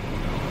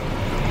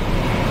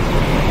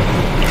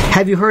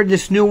 Have you heard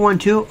this new one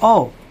too?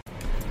 Oh,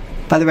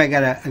 by the way, I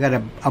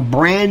got a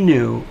brand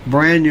new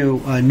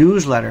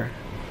newsletter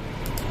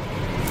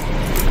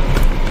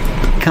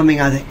coming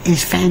out.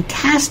 It's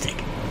fantastic.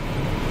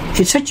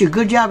 It's such a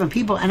good job, and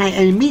people, and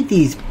I meet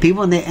these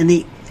people, and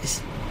they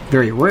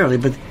very rarely,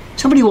 but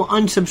somebody will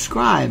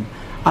unsubscribe.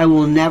 I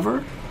will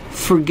never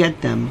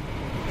forget them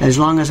as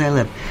long as I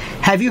live.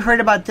 Have you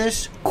heard about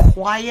this?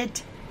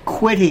 Quiet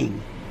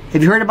quitting.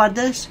 Have you heard about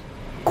this?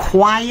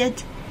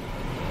 Quiet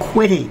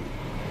quitting.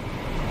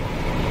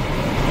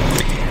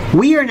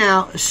 We are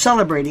now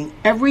celebrating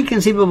every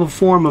conceivable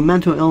form of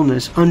mental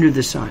illness under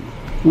the sun.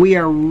 We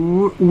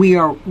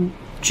are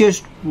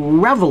just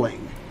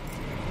reveling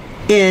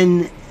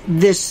in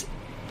this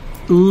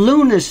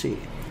lunacy.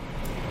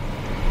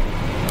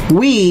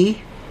 We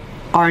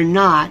are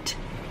not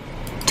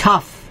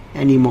tough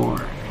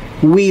anymore.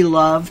 We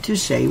love to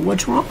say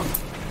what's wrong.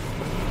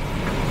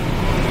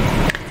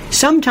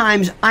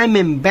 Sometimes I'm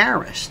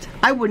embarrassed.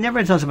 I would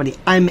never tell somebody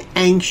I'm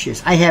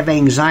anxious, I have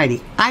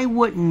anxiety. I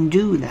wouldn't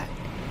do that.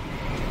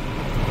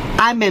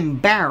 I'm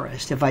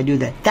embarrassed if I do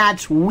that.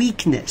 That's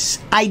weakness.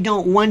 I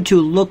don't want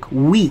to look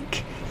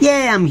weak.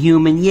 Yeah, I'm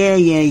human.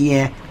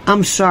 Yeah.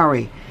 I'm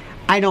sorry.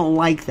 I don't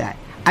like that.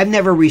 I've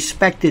never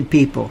respected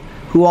people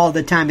who all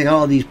the time they got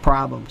all these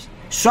problems.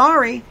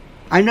 Sorry.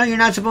 I know you're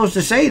not supposed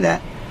to say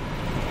that.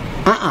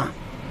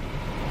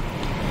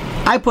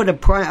 I put a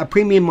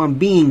premium on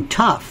being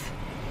tough.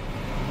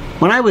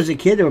 When I was a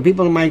kid, there were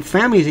people in my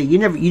family who said,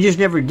 you just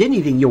never did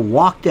anything. You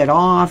walked it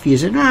off. You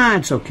said,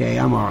 it's okay.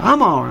 I'm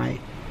all right.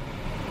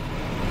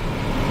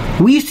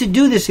 We used to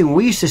do this thing.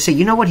 We used to say,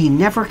 you know what? He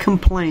never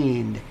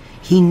complained.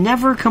 He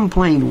never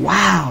complained.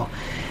 Wow.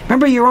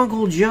 Remember your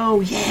Uncle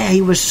Joe? Yeah,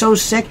 he was so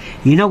sick.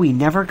 You know he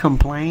never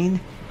complained?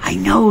 I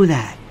know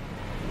that.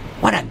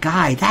 What a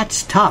guy.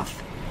 That's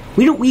tough.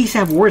 We used to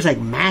have words like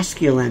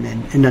masculine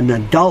and an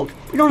adult.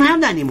 We don't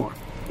have that anymore.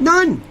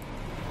 None.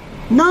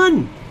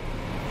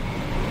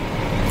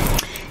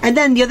 And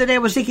then the other day I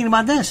was thinking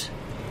about this.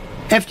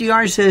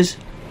 FDR says,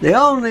 the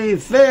only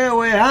fear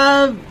we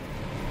have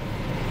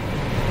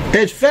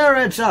is fear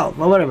itself,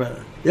 or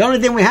whatever. The only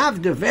thing we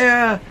have to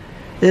fear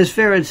is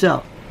fear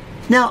itself.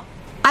 Now,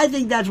 I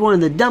think that's one of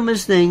the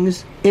dumbest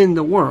things in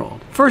the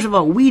world. First of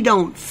all, we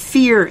don't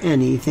fear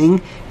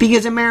anything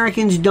because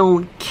Americans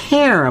don't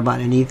care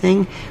about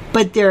anything,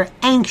 but they're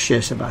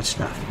anxious about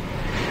stuff.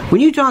 When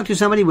you talk to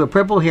somebody with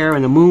purple hair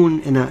and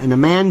a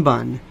man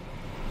bun,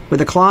 with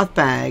a cloth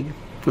bag,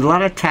 with a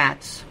lot of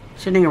tats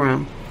sitting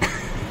around,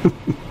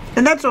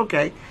 and that's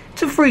okay.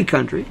 It's a free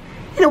country.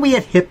 We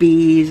had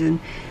hippies and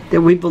there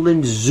were people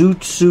in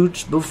zoot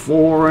suits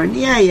before, and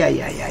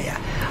yeah.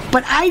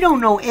 But I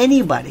don't know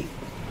anybody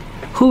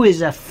who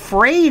is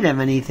afraid of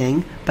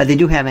anything, but they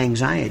do have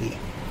anxiety.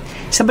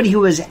 Somebody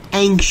who is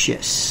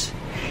anxious.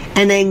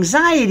 And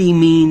anxiety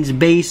means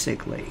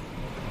basically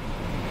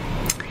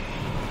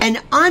an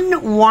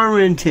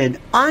unwarranted,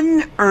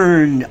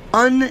 unearned,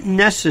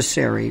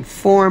 unnecessary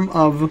form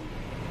of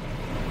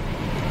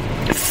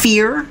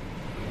fear,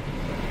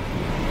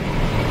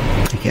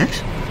 I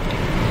guess,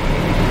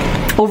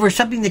 over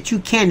something that you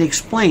can't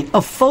explain.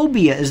 A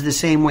phobia is the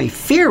same way.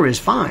 Fear is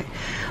fine,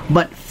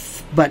 but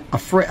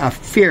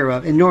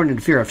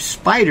inordinate fear of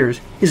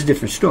spiders is a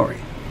different story.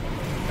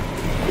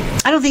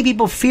 I don't think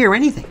people fear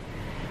anything.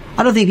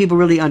 I don't think people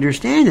really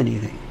understand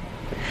anything.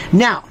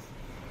 Now,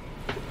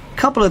 a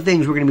couple of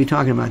things we're going to be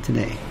talking about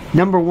today.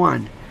 Number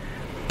one,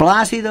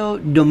 Placido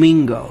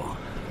Domingo.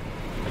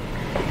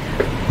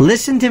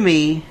 Listen to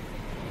me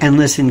and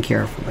listen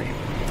carefully.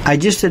 I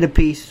just did a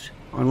piece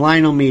on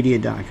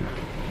LionelMedia.com.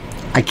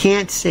 I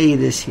can't say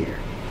this here.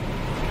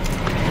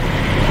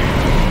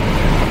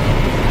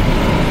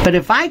 But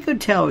if I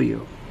could tell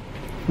you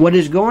what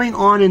is going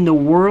on in the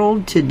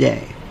world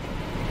today,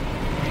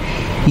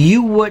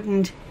 you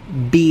wouldn't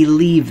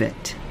believe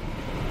it.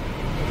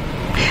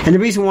 And the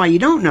reason why you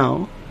don't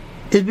know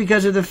is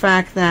because of the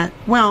fact that,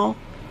 well,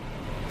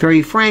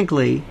 very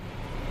frankly,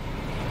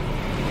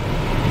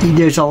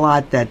 there's a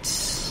lot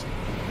that's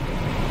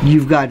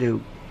you've got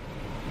to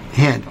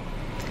handle.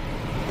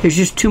 There's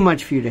just too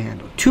much for you to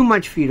handle. Too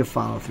much for you to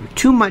follow through.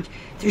 Too much.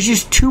 There's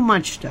just too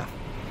much stuff.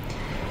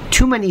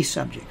 Too many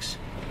subjects.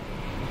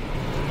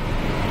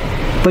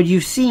 But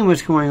you've seen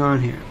what's going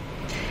on here.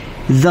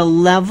 The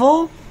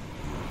level,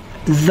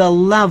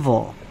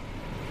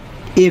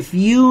 if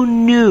you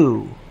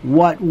knew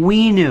what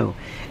we knew,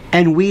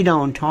 and we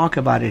don't talk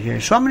about it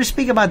here. So I'm going to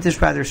speak about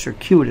this rather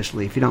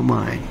circuitously, if you don't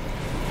mind.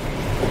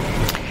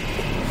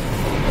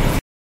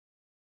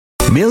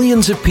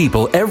 Millions of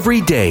people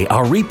every day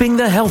are reaping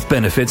the health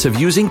benefits of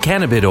using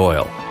cannabis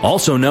oil,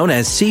 also known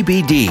as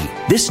CBD.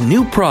 This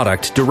new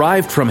product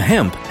derived from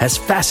hemp has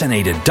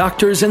fascinated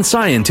doctors and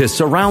scientists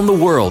around the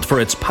world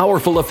for its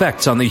powerful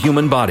effects on the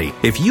human body.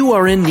 If you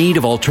are in need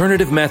of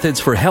alternative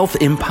methods for health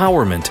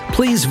empowerment,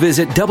 please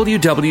visit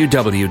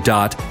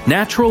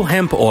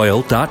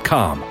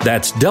www.naturalhempoil.com.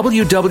 That's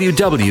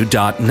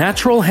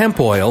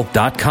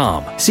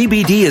www.naturalhempoil.com.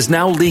 CBD is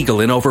now legal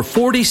in over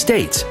 40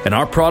 states, and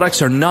our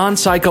products are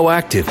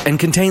non-psychoactive and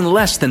contain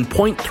less than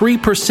 0.3%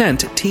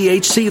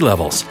 THC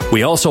levels.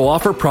 We also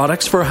offer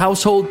products for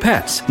household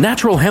pets.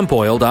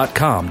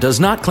 NaturalHempOil.com does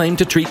not claim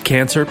to treat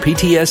cancer,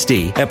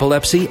 PTSD,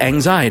 epilepsy,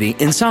 anxiety,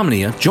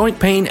 insomnia, joint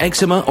pain,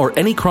 eczema, or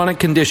any chronic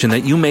condition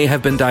that you may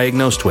have been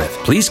diagnosed with.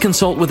 Please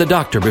consult with a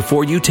doctor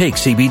before you take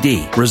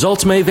CBD.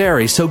 Results may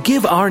vary, so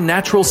give our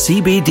natural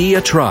CBD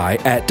a try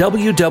at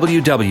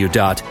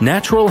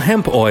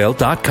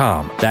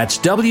www.naturalhempoil.com. That's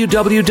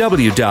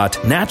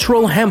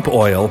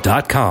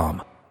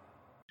www.naturalhempoil.com.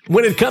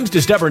 When it comes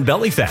to stubborn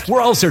belly fat, we're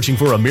all searching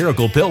for a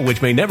miracle pill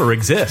which may never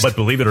exist. But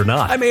believe it or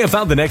not, I may have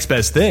found the next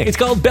best thing. It's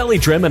called Belly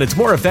Trim, and it's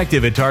more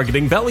effective at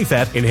targeting belly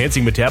fat,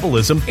 enhancing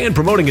metabolism, and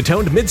promoting a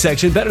toned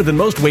midsection better than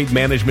most weight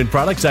management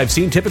products I've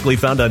seen typically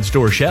found on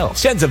store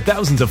shelves. Tens of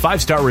thousands of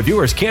 5-star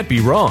reviewers can't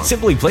be wrong.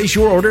 Simply place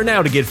your order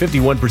now to get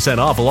 51%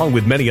 off along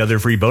with many other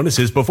free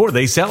bonuses before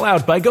they sell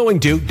out by going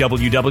to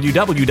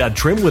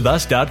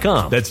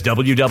www.trimwithus.com. That's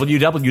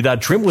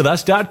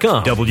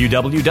www.trimwithus.com.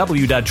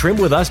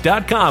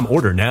 www.trimwithus.com.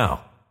 Order now.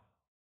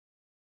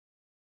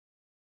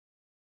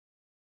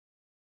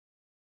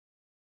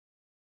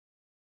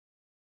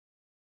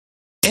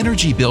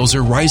 Energy bills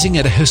are rising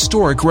at a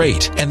historic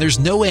rate, and there's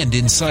no end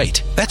in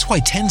sight. That's why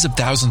tens of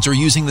thousands are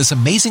using this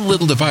amazing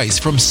little device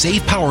from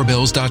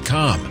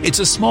SavePowerBills.com. It's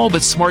a small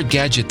but smart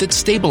gadget that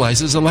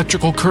stabilizes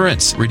electrical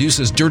currents,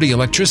 reduces dirty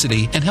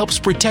electricity, and helps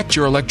protect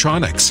your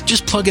electronics.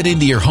 Just plug it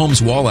into your home's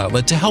wall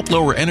outlet to help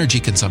lower energy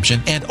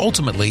consumption and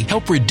ultimately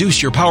help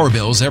reduce your power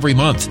bills every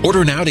month.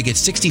 Order now to get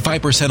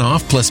 65%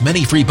 off plus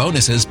many free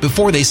bonuses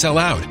before they sell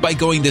out by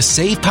going to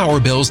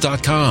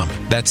SavePowerBills.com.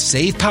 That's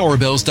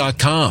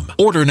SavePowerBills.com.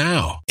 Order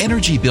now.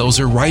 Energy bills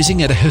are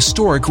rising at a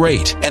historic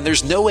rate, and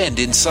there's no end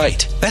in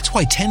sight. That's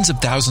why tens of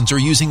thousands are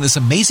using this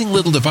amazing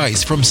little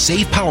device from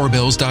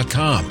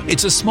SavePowerBills.com.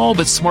 It's a small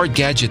but smart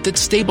gadget that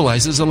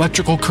stabilizes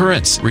electrical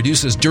currents,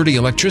 reduces dirty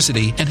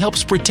electricity, and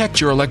helps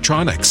protect your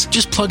electronics.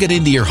 Just plug it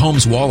into your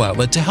home's wall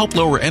outlet to help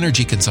lower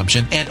energy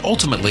consumption and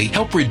ultimately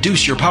help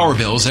reduce your power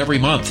bills every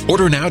month.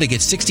 Order now to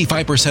get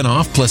 65%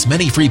 off plus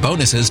many free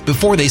bonuses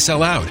before they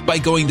sell out by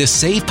going to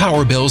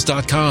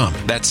SavePowerBills.com.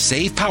 That's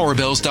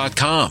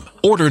SavePowerBills.com.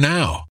 Order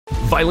now.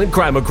 Violent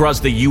crime across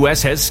the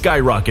U.S. has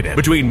skyrocketed.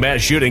 Between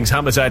mass shootings,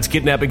 homicides,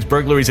 kidnappings,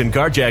 burglaries, and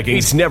carjacking,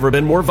 it's never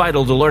been more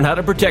vital to learn how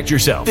to protect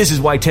yourself. This is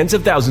why tens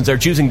of thousands are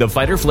choosing the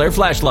Fighter Flare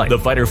flashlight. The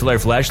Fighter Flare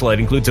flashlight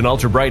includes an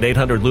ultra-bright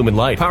 800 lumen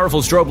light,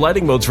 powerful strobe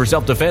lighting modes for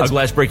self-defense, a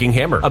glass-breaking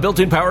hammer, a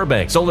built-in power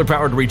bank,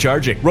 solar-powered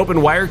recharging, rope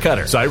and wire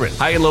cutter, siren,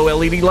 high and low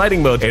LED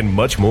lighting mode, and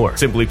much more.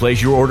 Simply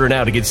place your order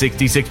now to get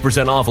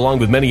 66% off along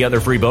with many other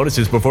free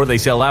bonuses before they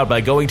sell out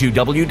by going to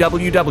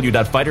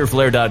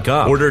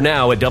www.fighterflare.com. Order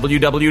now at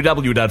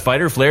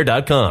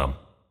www.fighterflare.com.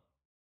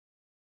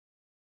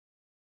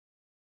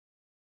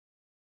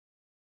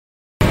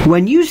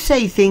 When you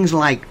say things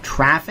like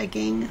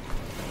trafficking,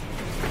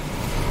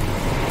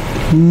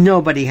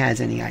 nobody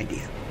has any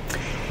idea.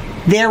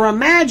 They're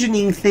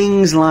imagining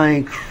things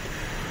like,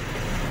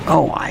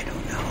 I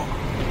don't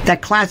know,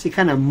 that classic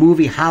kind of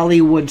movie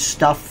Hollywood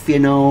stuff,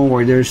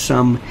 where there's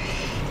some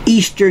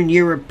Eastern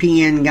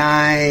European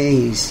guy,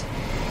 he's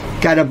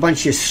got a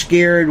bunch of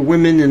scared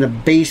women in a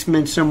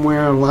basement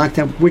somewhere locked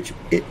up, which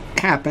it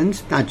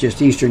happens, not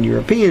just Eastern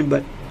European,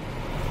 but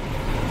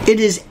it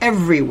is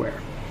everywhere.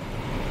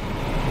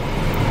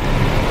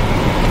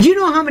 Do you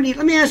know how many,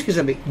 let me ask you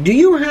something, do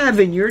you have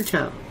in your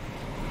town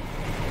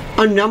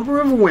a number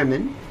of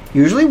women,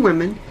 usually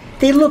women,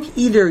 they look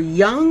either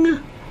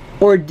young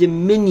or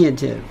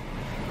diminutive.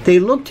 They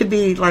look to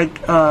be like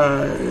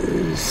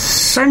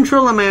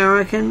Central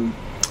American.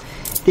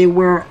 They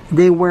wear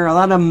a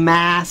lot of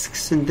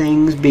masks and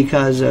things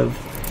because of,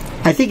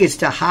 I think it's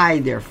to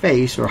hide their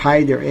face or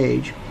hide their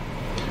age.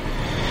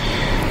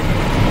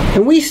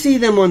 And we see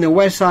them on the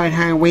West Side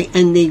Highway,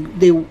 and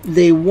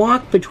they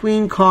walk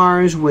between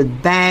cars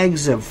with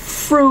bags of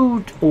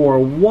fruit or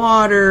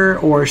water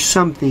or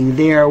something.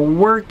 They are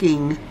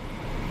working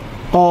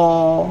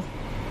all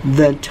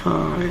the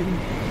time.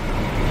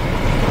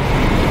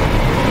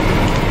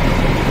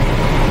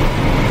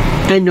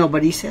 And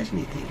nobody says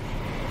anything.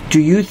 Do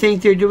you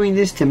think they're doing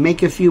this to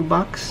make a few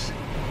bucks?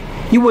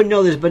 You wouldn't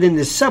know this, but in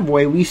the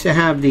subway, we used to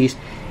have these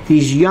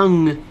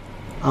young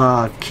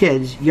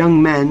kids,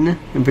 young men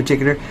in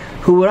particular,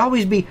 who would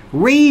always be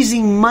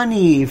raising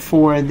money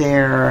for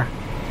their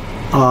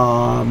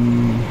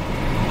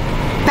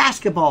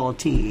basketball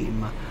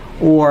team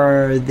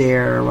or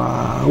their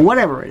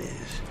whatever it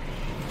is.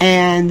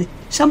 And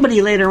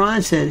somebody later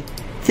on said,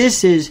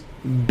 this is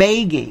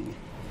begging.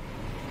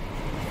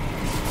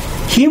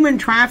 Human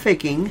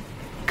trafficking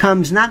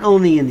comes not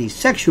only in the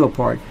sexual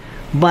part,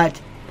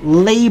 but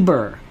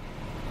labor,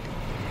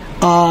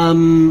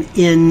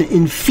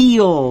 in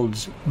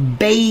fields,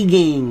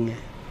 begging,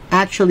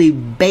 actually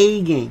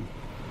begging.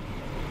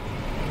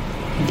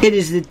 It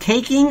is the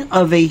taking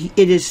of it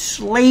is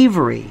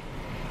slavery.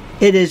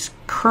 It is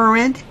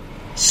current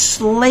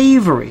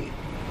slavery.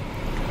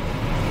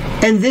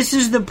 And this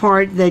is the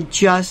part that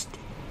just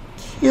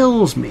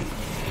kills me.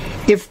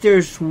 If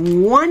there's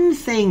one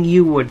thing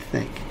you would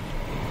think,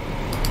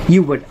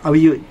 you would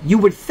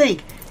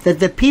think that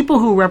the people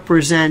who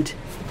represent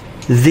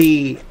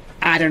the,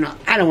 I don't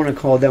want to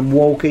call them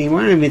woke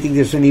anymore. I don't even think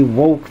there's any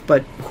woke,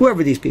 but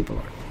whoever these people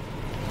are.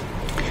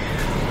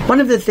 One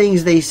of the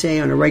things they say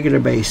on a regular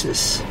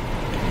basis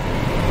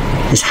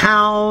is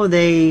how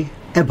they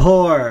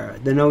abhor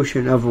the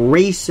notion of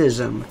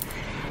racism.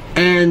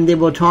 And they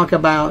will talk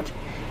about,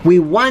 we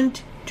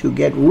want to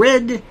get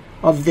rid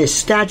of this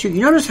statue.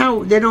 You notice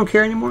how they don't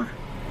care anymore?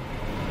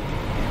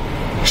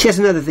 See, that's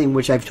another thing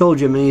which I've told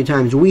you many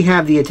times. We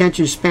have the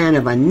attention span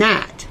of a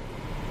gnat.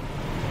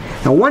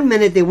 Now, one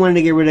minute they wanted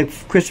to get rid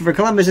of Christopher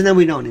Columbus, and then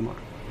we don't anymore.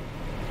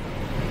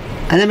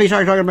 And then we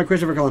start talking about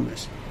Christopher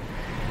Columbus.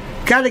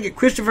 Got to get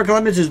Christopher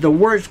Columbus is the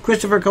worst.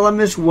 Christopher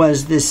Columbus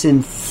was this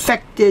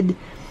infected,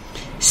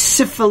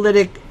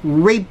 syphilitic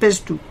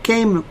rapist who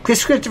came.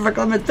 Christopher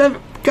Columbus,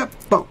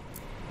 boom.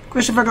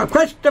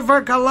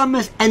 Christopher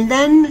Columbus, and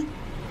then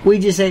we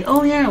just say,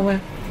 oh yeah,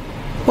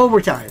 well,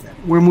 we're tired of that.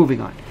 We're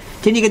moving on.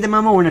 Can you get the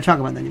memo? We're not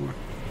talking about that anymore.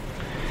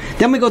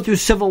 Then we go through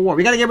Civil War.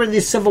 We got to get rid of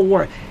this Civil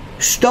War.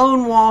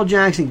 Stonewall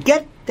Jackson,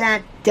 get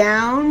that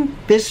down.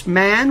 This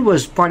man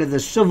was part of the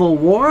Civil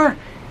War,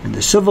 and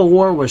the Civil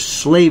War was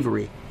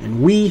slavery,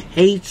 and we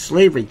hate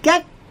slavery.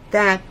 Get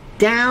that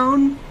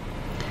down.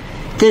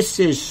 This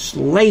is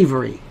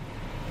slavery.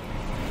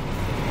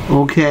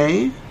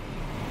 Okay.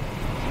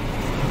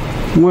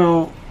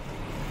 Well,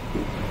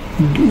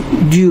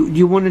 do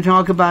you want to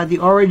talk about the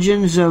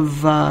origins of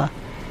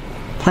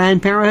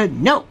Planned Parenthood?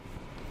 No.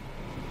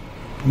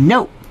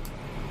 No.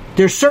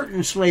 There's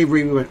certain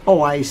slavery. We went,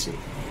 oh, I see.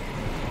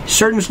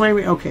 Certain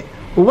slavery? Okay.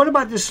 Well, what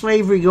about the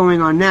slavery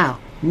going on now?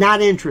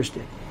 Not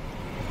interested.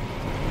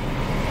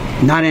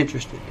 Not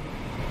interested.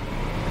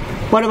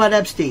 What about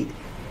Epstein?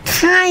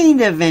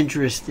 Kind of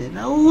interested.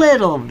 A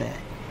little bit.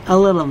 A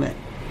little bit.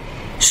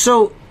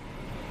 So,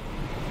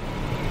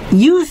 do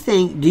you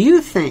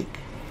think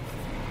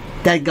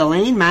that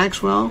Ghislaine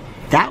Maxwell,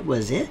 that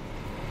was it?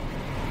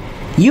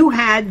 You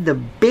had the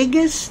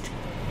biggest,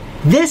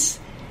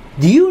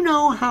 do you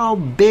know how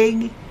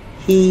big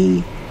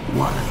he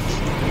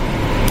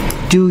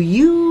was? Do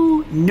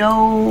you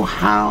know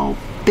how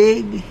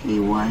big he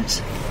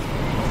was?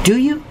 Do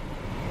you?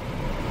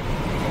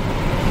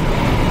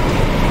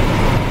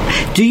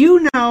 Do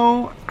you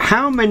know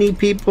how many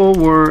people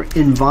were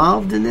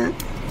involved in that?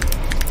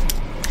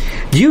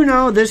 Do you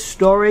know this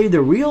story,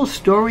 the real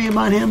story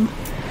about him?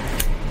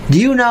 Do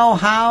you know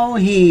how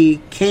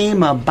he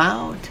came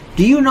about?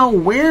 Do you know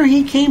where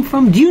he came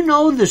from? Do you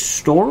know the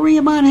story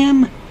about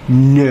him?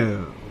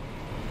 No.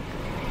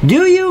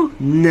 Do you?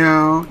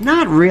 No,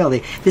 not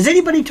really. Does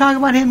anybody talk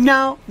about him?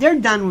 No, they're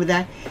done with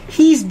that.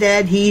 He's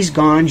dead, he's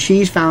gone,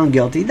 she's found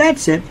guilty.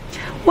 That's it.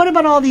 What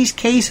about all these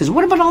cases?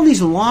 What about all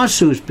these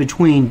lawsuits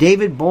between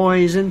David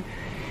Boies and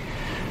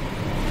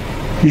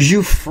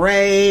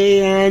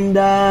Giuffre and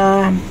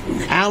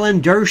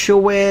Alan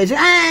Dershowitz?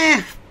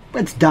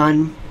 It's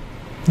done.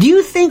 Do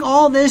you think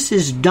all this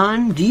is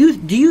done? Do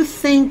you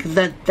think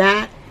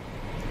that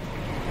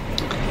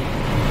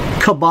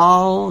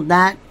cabal,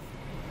 that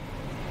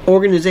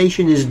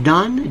organization is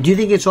done? Do you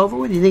think it's over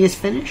with? Do you think it's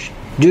finished?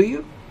 Do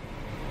you?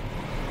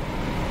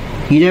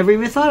 You never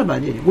even thought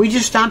about it, did you? We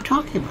just stopped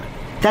talking about it.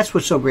 That's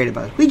what's so great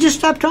about it. We just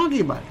stopped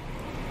talking about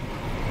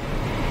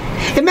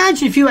it.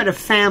 Imagine if you had a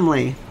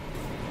family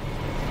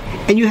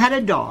and you had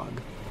a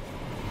dog.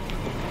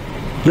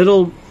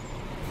 Little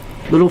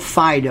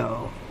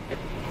Fido.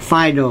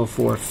 Fido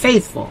for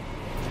faithful.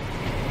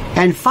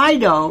 And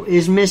Fido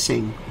is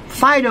missing.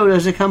 Fido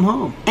doesn't come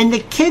home. And the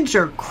kids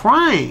are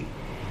crying.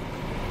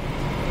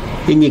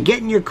 And you get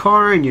in your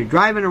car and you're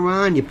driving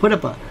around, you put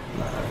up a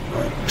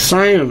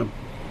sign on a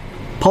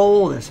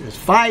pole that says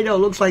Fido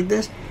looks like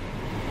this.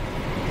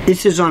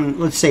 This is on,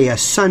 let's say, a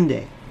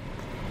Sunday.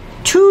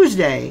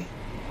 Tuesday,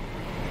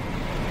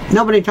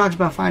 nobody talks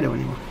about Fido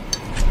anymore.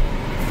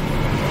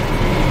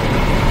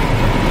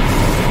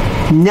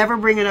 Never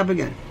bring it up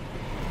again.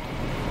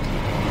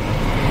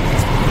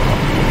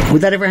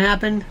 Would that ever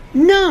happen?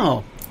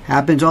 No.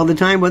 Happens all the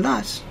time with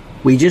us.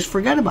 We just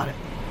forget about it.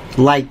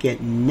 Like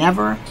it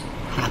never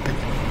happened.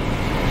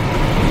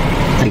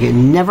 Like it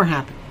never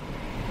happened.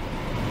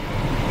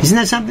 Isn't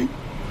that something?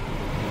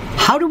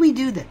 How do we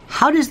do that?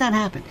 How does that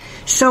happen?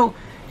 So,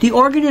 the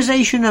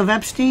organization of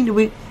Epstein,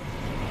 do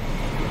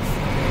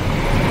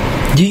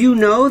you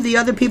know the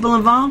other people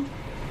involved?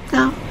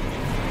 No.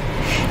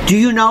 Do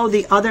you know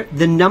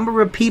the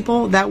number of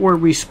people that were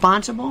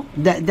responsible,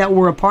 that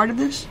were a part of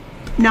this?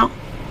 No.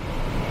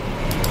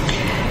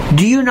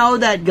 Do you know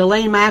that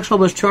Ghislaine Maxwell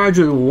was charged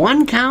with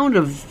one count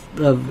of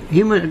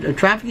human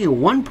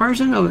trafficking? One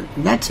person?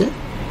 That's it.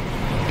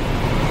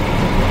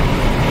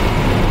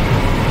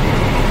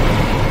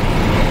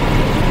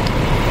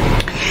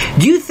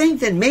 Do you think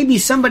that maybe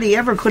somebody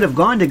ever could have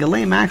gone to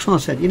Ghislaine Maxwell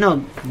and said, you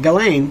know,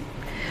 Ghislaine,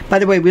 by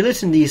the way, we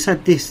listened to you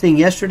sent this thing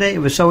yesterday. It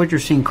was so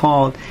interesting,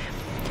 called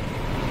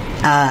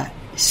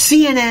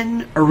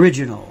CNN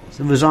Originals.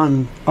 It was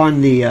on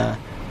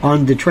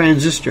the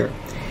transistor.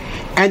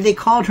 And they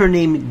called her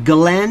name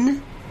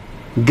Ghislaine,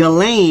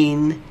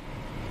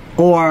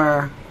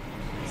 or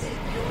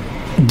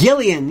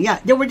Gillian. Yeah,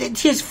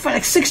 she has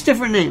like 6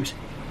 different names.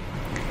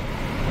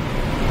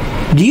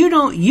 You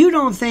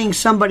don't think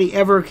somebody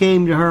ever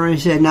came to her and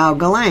said, now,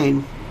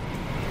 Ghislaine,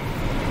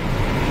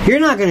 you're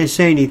not going to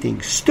say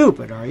anything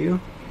stupid, are you?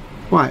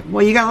 Why?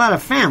 Well, you got a lot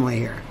of family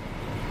here.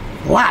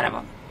 A lot of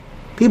them.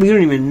 People you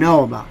don't even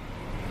know about.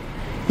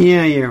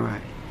 Yeah, you're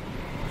right.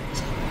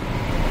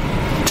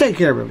 Take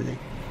care of everything.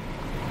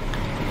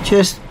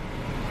 We're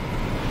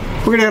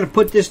going to have to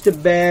put this to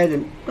bed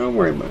and don't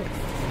worry about it.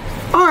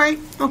 All right,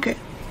 okay.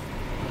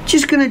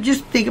 Just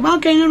think about,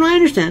 okay, no, I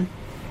understand.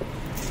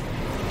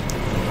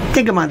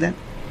 Think about that.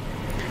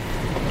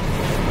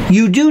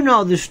 You do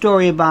know the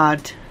story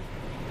about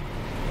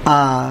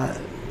the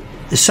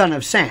Son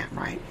of Sam,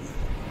 right?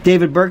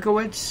 David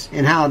Berkowitz,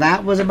 and how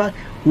that was about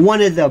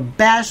one of the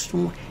best.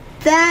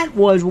 That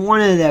was one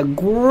of the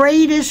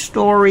greatest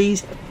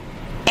stories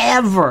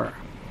ever.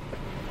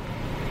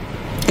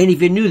 And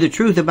if you knew the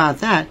truth about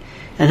that,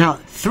 and how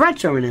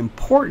threats are an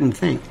important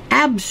thing,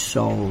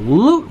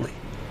 absolutely.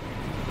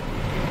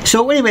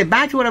 So anyway,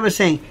 back to what I was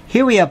saying.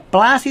 Here we have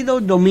Placido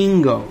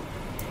Domingo.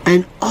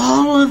 And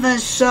all of a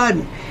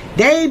sudden,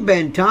 they've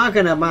been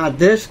talking about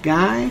this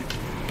guy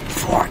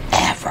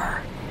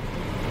forever.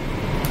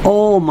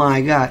 Oh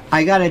my God.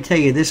 I got to tell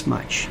you this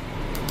much.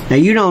 Now,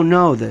 you don't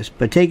know this,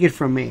 but take it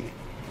from me.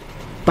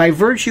 By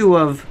virtue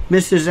of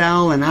Mrs.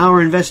 L and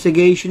our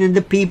investigation and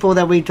the people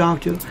that we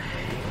talked to,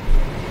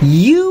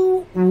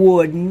 you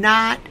would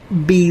not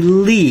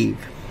believe,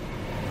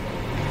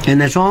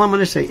 and that's all I'm going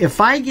to say, if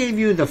I gave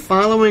you the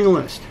following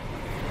list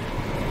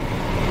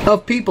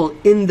of people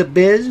in the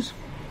biz,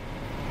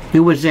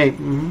 you would say,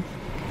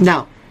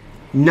 Now,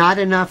 not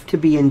enough to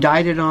be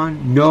indicted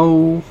on?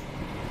 No.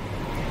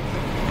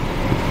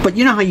 But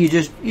you know how you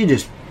just,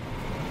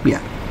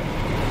 yeah.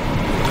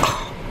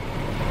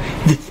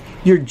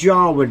 Your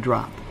jaw would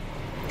drop.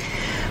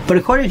 But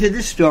according to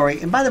this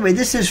story, and by the way,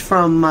 this is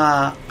from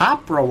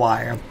Opera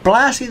Wire,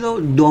 Placido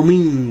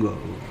Domingo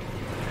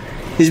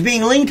is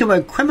being linked to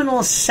a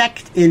criminal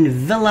sect in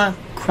Villa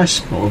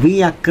Crespo,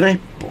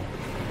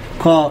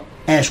 called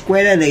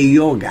Escuela de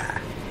Yoga,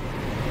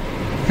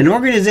 an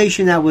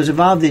organization that was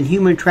involved in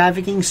human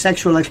trafficking,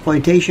 sexual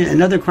exploitation,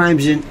 and other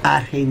crimes in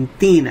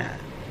Argentina.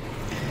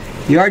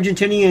 The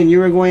Argentinian and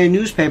Uruguayan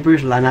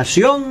newspapers La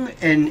Nación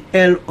and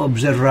El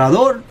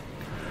Observador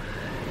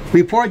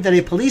report that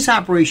a police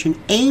operation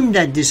aimed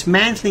at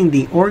dismantling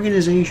the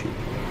organization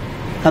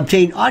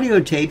obtained audio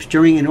tapes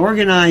during an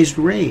organized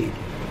raid.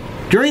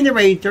 During the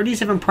raid,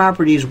 37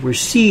 properties were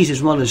seized,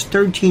 as well as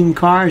 13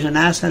 cars and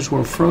assets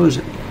were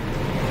frozen.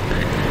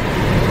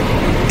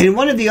 In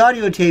one of the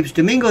audio tapes,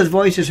 Domingo's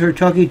voice is heard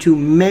talking to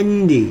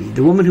Mendy,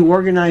 the woman who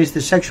organized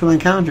the sexual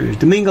encounters.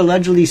 Domingo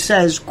allegedly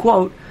says,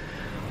 quote,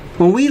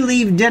 "When we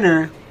leave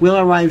dinner, we'll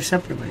arrive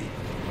separately.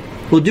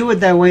 We'll do it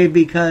that way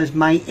because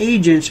my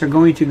agents are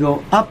going to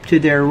go up to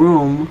their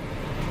room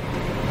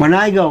when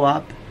I go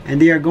up,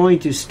 and they are going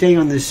to stay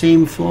on the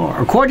same floor."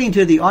 According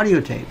to the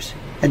audio tapes,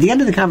 at the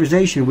end of the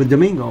conversation with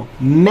Domingo,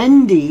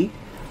 Mendy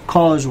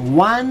calls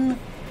Juan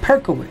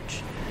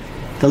Perkowitz,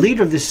 the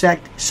leader of the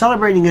sect,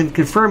 celebrating and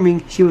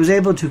confirming she was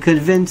able to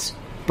convince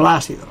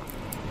Placido.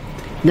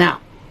 Now,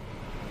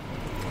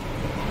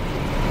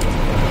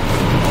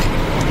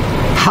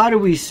 how do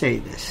we say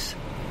this?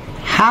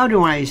 How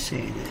do I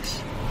say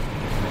this?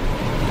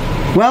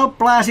 Well,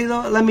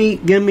 Placido, let me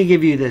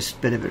give you this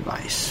bit of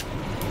advice.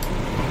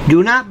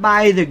 Do not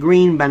buy the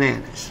green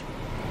bananas.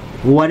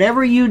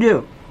 Whatever you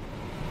do.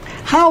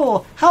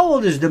 How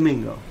old is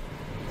Domingo?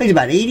 He's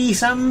about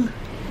 80-something.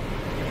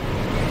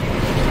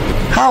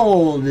 How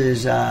old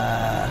is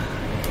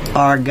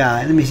our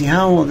guy? Let me see.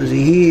 How old is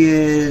he? He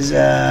is...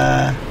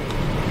 I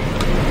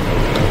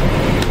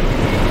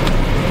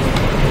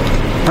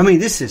mean,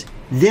 this is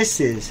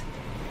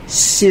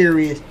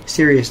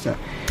serious stuff.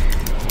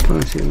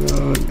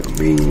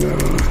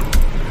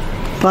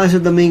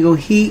 Placido Domingo,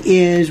 he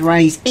is,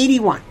 right, he's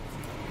 81.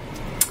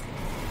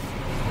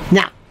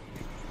 Now,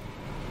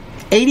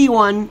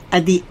 81,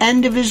 at the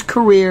end of his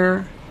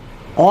career,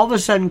 all of a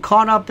sudden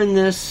caught up in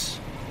this.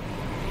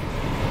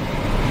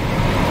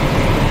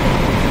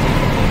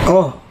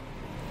 Oh.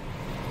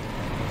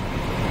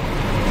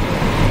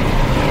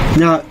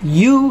 Now,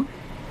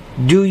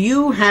 do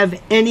you have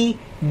any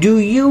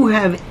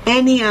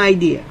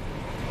idea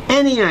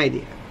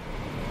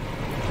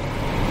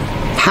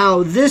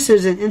how this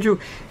is an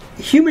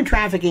human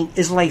trafficking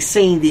is like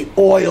saying the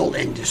oil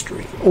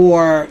industry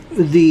or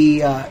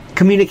the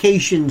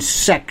communications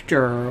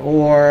sector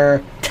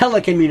or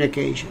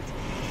telecommunications.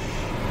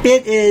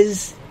 It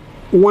is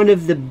one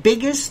of the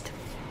biggest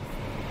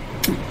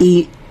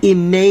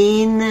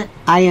immane,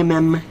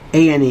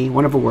 I-M-M-A-N-E,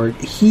 wonderful word,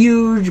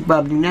 huge,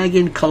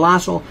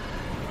 colossal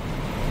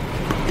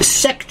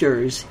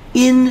sectors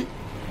in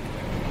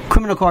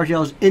criminal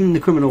cartels in the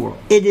criminal world.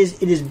 It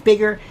is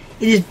bigger.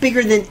 It is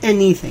bigger than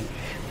anything.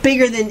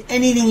 Bigger than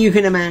anything you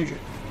can imagine.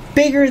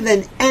 Bigger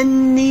than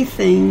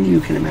anything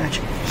you can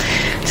imagine.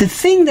 The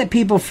thing that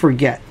people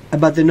forget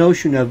about the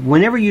notion of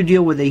whenever you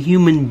deal with a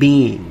human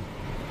being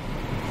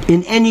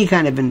in any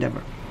kind of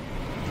endeavor,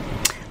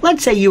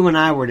 let's say you and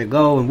I were to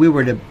go and we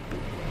were to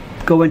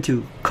go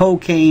into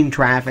cocaine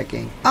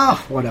trafficking.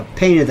 Oh, what a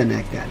pain in the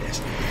neck that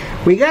is.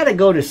 We got to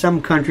go to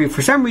some country.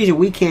 For some reason,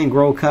 we can't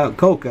grow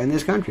coca in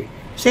this country.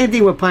 Same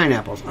thing with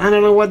pineapples. I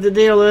don't know what the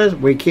deal is.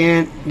 We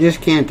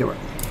just can't do it.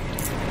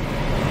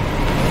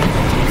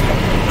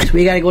 So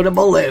we got to go to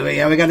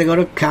Bolivia. We got to go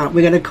to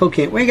we got to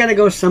cocaine. We got to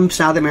go to some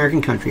South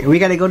American country. We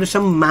got to go to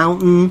some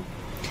mountain.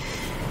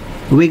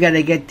 We got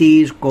to get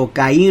these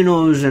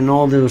cocainos and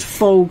all those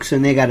folks,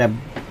 and they got to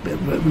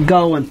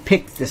go and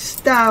pick the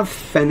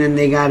stuff, and then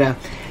they got to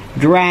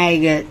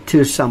drag it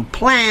to some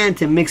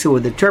plant and mix it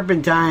with the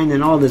turpentine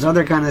and all this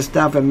other kind of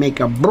stuff and make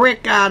a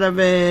brick out of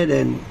it,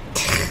 and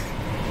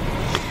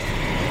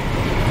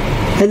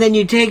then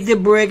you take the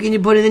brick and you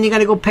put it, then you got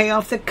to go pay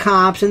off the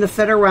cops and the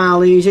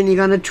federales, and you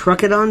got to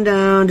truck it on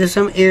down to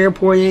some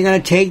airport, and you got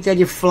to take that,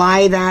 you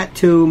fly that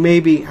to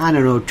maybe, I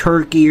don't know,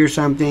 Turkey or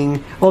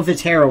something. Well, if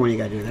it's heroin, you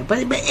got to do that. But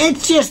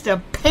it's just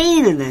a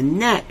pain in the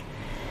neck.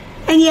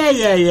 And yeah,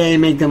 you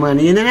make the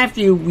money. And then after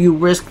you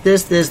risk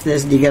this,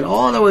 and you get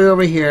all the way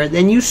over here,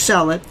 then you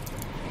sell it,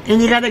 and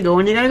you got to go,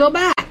 and you got to go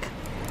back.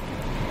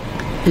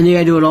 And you got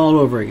to do it all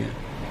over again.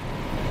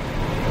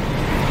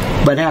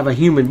 But have a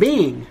human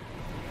being.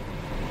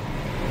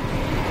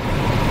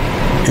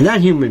 And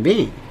that human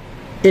being,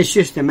 it's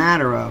just a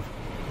matter of,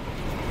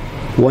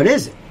 what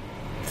is it?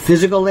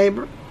 Physical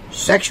labor?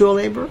 Sexual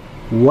labor?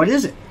 What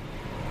is it?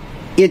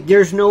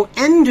 There's no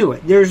end to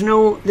it. There's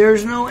no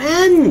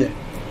end.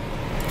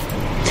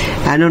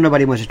 I know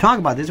nobody wants to talk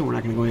about this, and we're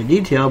not going to go into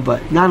detail,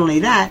 but not only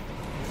that,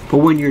 but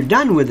when you're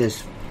done with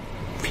this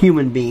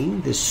human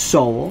being, this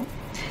soul,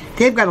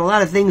 they've got a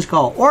lot of things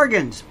called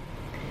organs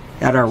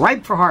that are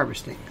ripe for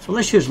harvesting. So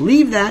let's just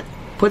leave that,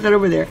 put that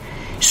over there.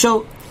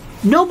 So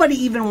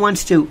nobody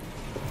wants to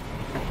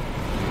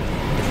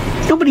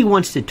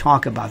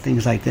talk about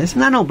things like this,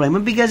 and I don't blame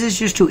them, because it's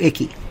just too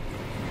icky.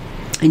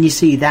 And you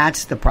see,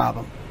 that's the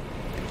problem.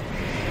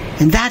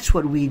 And that's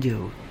what we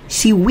do.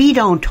 See, we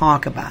don't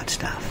talk about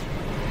stuff.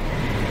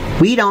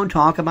 We don't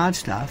talk about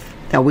stuff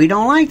that we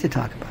don't like to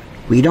talk about.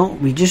 We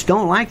just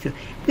don't like to.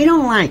 We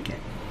don't like it.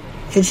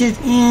 It's just,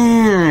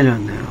 I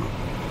don't know.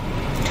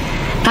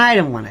 I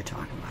don't want to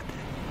talk about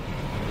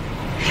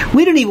that.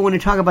 We don't even want to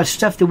talk about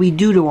stuff that we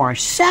do to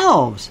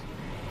ourselves.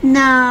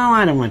 No,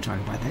 I don't want to talk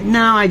about that.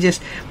 No,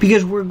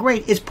 because we're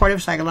great. It's part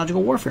of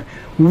psychological warfare.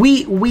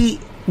 We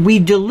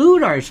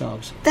delude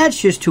ourselves. That's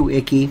just too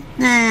icky.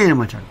 I don't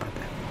want to talk about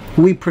that.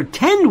 We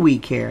pretend we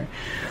care.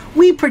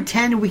 We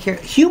pretend we care.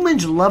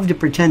 Humans love to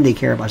pretend they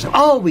care about stuff.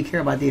 Oh, we care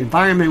about the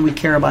environment. We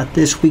care about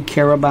this. We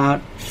care about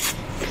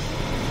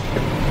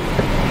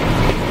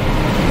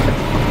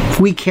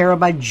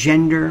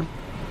gender.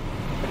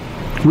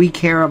 We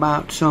care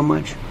about so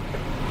much.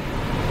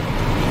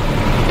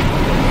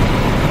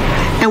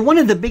 And one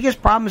of the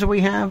biggest problems that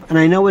we have, and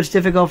I know it's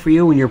difficult for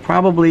you, and you're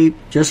probably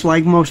just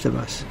like most of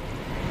us,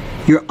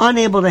 you're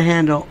unable to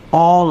handle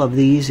all of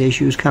these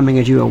issues coming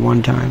at you at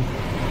one time.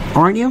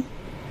 Aren't you?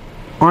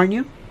 Aren't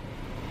you?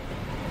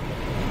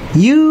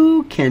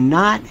 You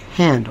cannot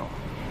handle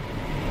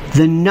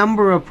the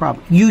number of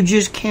problems. You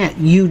just can't.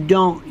 You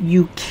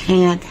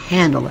can't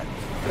handle it.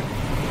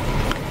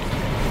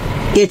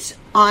 It's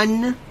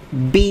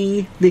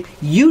unbelievable.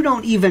 You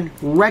don't even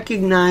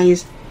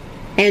recognize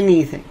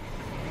anything.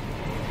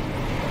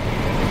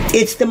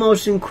 It's the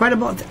most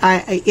incredible.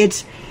 I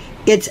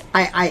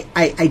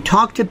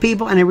talk to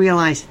people and I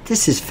realize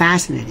this is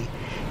fascinating.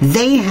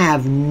 They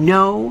have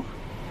no.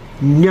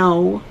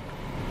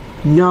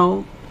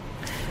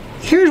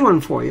 Here's one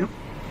for you.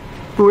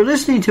 We were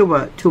listening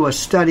to a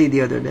study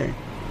the other day.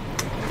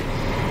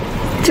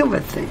 To a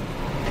thing.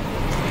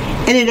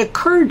 And it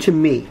occurred to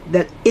me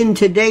that in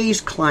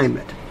today's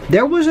climate,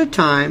 there was a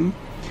time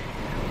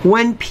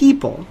when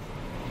people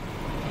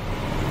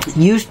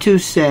used to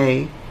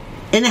say,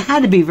 and it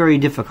had to be very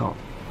difficult.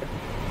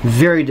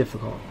 Very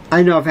difficult.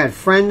 I know I've had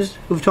friends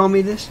who've told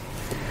me this,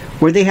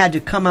 where they had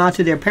to come out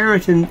to their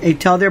parents and they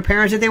tell their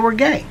parents that they were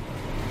gay.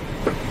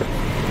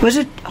 It was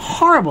a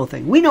horrible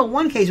thing. We know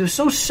one case, it was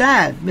so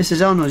sad,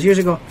 Mrs. L knows, years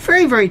ago,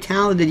 very, very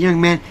talented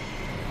young man.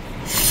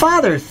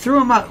 Father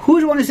threw him out.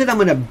 Who's the one who said, I'm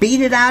going to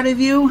beat it out of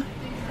you?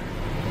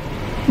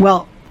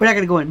 Well, we're not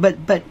going to go in, but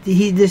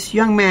this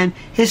young man,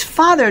 his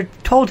father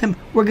told him,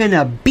 we're going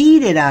to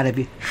beat it out of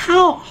you.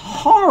 How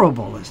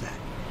horrible is that?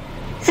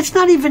 It's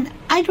not even,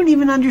 I don't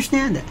even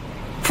understand it.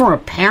 For a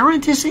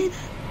parent to say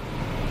that?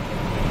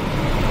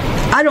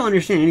 I don't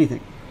understand anything.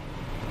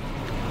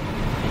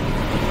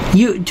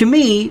 To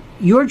me,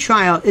 your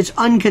child, it's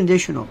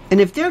unconditional. And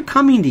if they're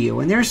coming to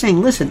you and they're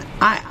saying, listen,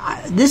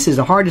 this is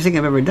the hardest thing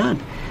I've ever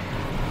done.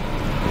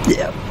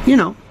 You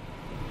know.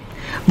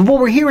 But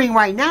what we're hearing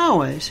right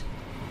now is,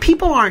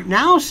 people aren't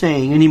now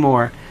saying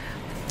anymore,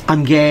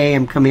 I'm gay,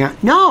 I'm coming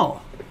out.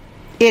 No.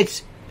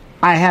 It's,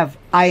 I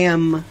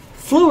am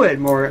fluid,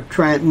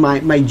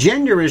 my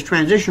gender is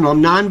transitional, I'm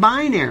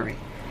non-binary.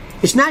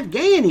 It's not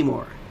gay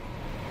anymore.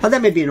 Now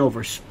that may be an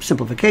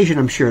oversimplification,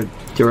 I'm sure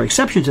there are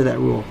exceptions to that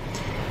rule.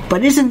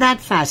 But isn't that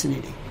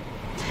fascinating?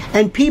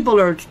 And people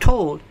are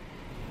told,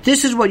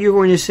 this is what you're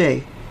going to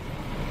say.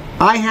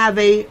 I have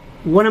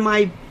one of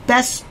my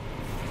best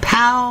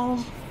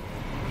pals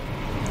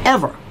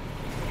ever.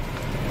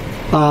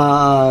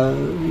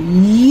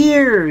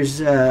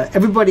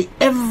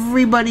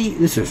 Everybody,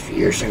 this was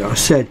years ago,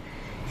 said,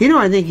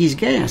 I think he's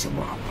gay. I said,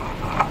 well,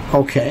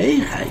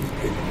 okay,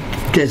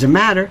 it doesn't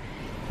matter.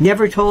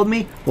 Never told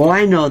me. Well,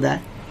 I know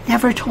that.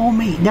 Never told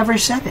me. Never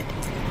said it.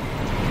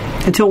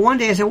 Until one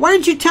day I said, why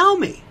didn't you tell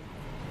me?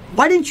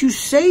 Why didn't you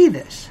say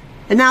this?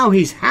 And now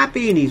he's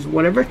happy and he's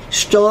whatever,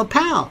 still a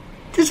pal.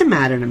 Doesn't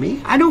matter to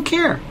me. I don't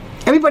care.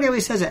 Everybody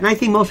always says that, and I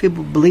think most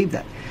people believe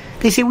that.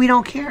 They say, we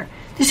don't care.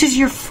 This is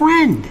your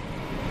friend.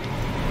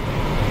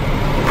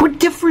 What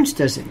difference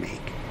does it make?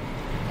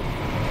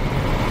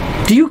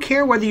 Do you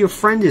care whether your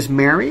friend is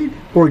married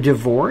or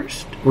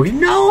divorced? Or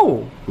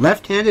no.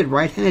 Left-handed,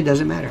 right-handed,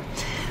 doesn't matter.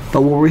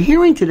 But what we're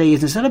hearing today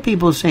is, instead of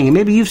people saying, and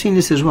maybe you've seen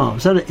this as well,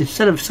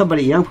 instead of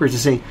somebody, a young person,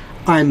 saying,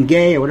 I'm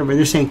gay or whatever,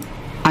 they're saying,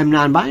 I'm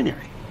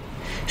non-binary.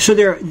 So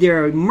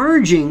they're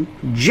merging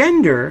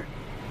gender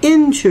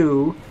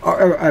into,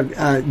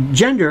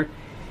 gender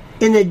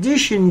in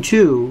addition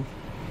to,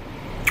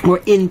 or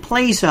in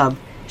place of,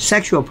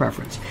 sexual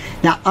preference.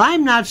 Now,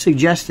 I'm not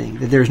suggesting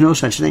that there's no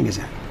such thing as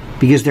that,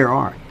 because there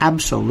are,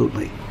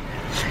 absolutely.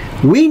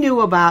 We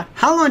knew about,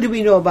 how long did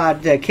we know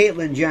about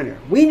Caitlyn Jenner?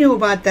 We knew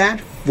about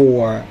that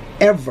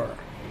forever.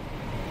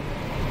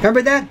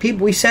 Remember that?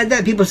 We said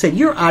that. People said,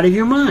 you're out of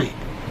your mind.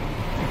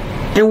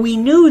 And we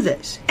knew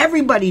this.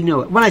 Everybody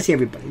knew it. When I say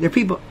everybody, there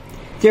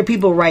are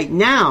people right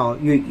now,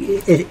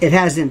 it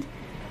hasn't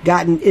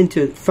gotten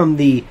into, from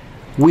the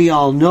we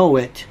all know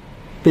it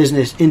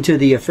business into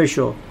the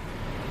official.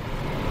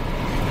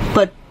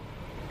 But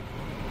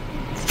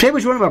say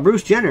what you want about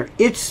Bruce Jenner,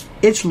 it's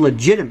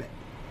legitimate.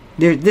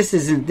 This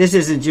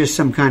isn't just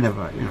some kind of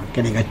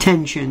getting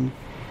attention.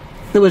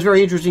 What's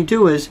very interesting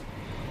too is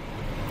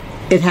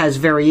it has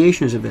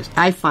variations of this.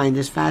 I find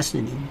this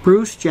fascinating.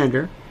 Bruce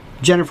Jenner,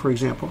 for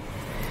example,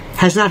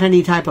 has not had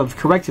any type of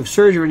corrective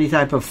surgery, any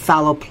type of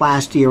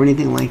phalloplasty or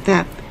anything like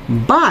that.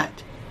 But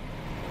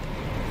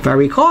if I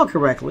recall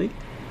correctly,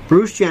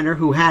 Bruce Jenner,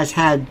 who has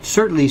had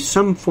certainly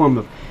some form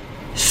of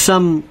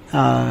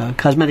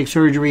cosmetic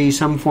surgery,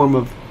 some form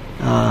of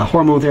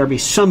hormone therapy,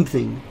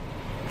 something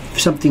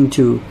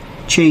to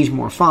change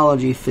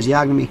morphology,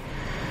 physiognomy.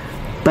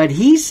 But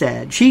she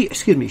said that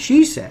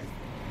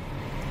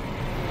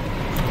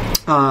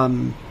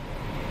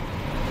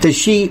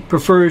she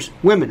prefers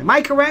women. Am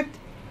I correct?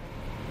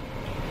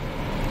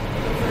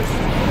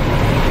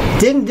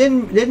 Didn't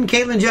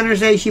Caitlyn Jenner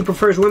say she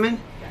prefers women?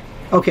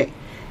 Okay.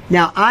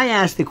 Now, I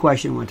asked the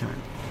question one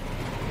time,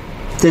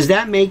 does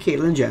that make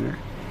Caitlyn Jenner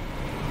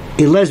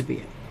a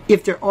lesbian?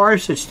 If there are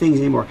such things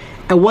anymore.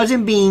 I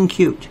wasn't being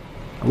cute.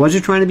 I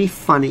wasn't trying to be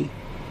funny.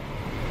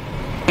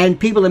 And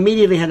people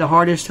immediately had the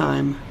hardest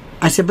time.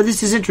 I said, but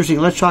this is interesting.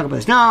 Let's talk about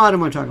this. No, I don't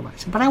want to talk about it. I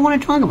said, but I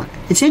want to talk about it.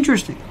 It's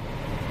interesting.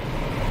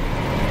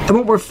 And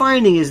what we're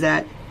finding is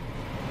that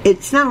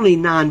it's not only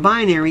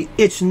non-binary,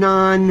 it's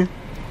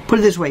put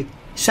it this way,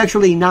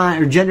 sexually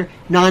or gender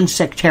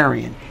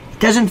non-sectarian. It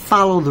doesn't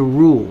follow the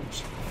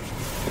rules.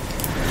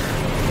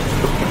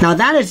 Now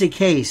that is the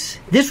case.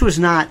 This was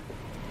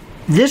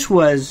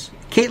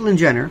Caitlyn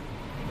Jenner,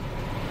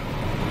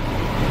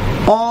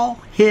 all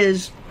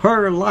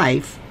her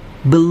life,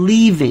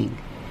 believing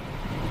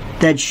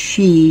that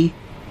she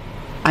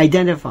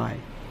identified.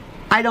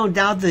 I don't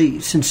doubt the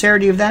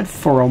sincerity of that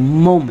for a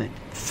moment.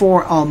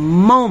 For a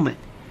moment.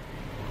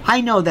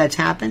 I know that's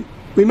happened.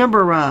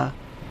 Remember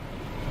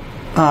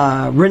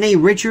Renee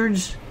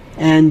Richards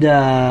and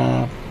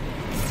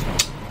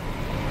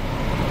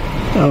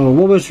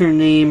what was her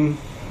name?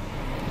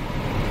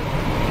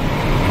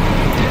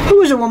 Who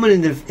was a woman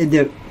in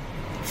the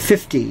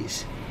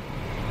 50s?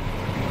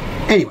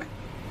 Anyway.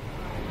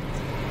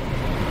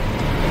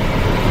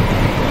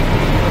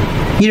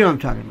 You know what I'm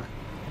talking about.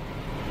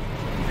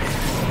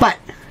 But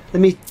let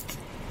me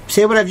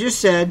say what I've just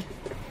said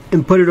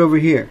and put it over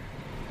here.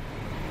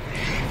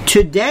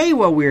 Today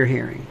what we're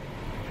hearing,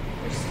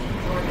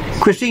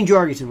 Christine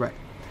Jorgensen, right.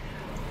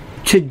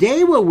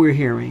 Today what we're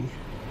hearing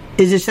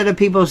is, instead of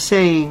people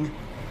saying,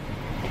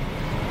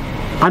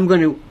 I'm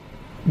going to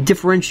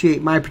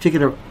differentiate my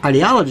particular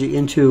ideology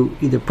into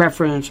either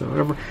preference or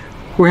whatever,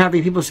 we're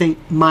having people saying,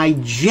 my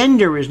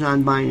gender is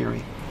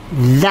non-binary.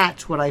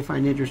 That's what I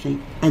find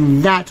interesting,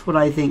 and that's what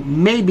I think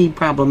may be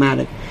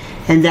problematic.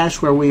 And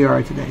that's where we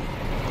are today.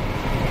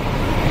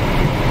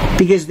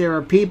 Because there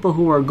are people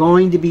who are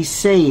going to be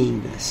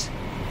saying this.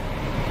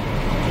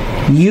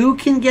 You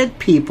can get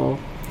people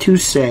to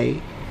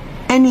say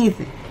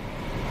anything.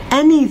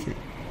 Anything.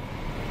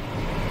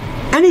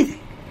 Anything.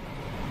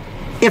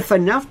 If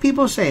enough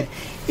people say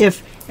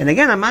it. And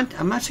again,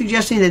 I'm not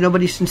suggesting that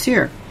nobody's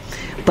sincere.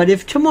 But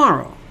if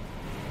tomorrow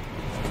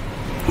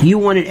you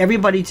wanted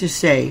everybody to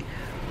say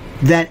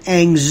that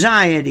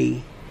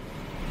anxiety,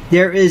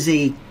 there is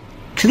a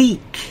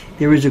clique,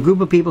 there is a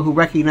group of people who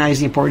recognize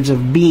the importance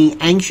of being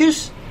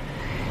anxious,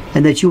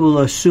 and that you will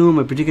assume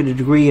a particular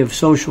degree of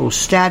social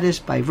status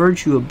by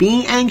virtue of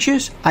being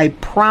anxious, I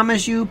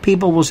promise you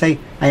people will say,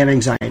 I have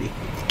anxiety.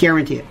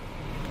 Guarantee it.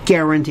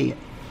 Guarantee it.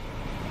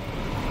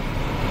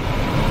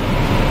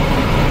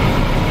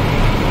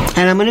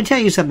 And I'm going to tell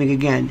you something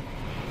again,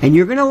 and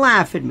you're going to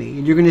laugh at me,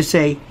 and you're going to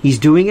say, he's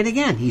doing it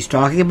again. He's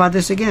talking about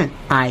this again.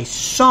 I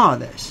saw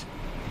this.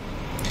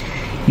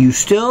 You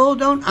still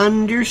don't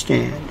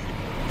understand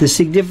the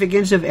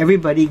significance of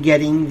everybody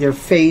getting their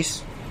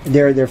face,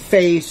 their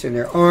face and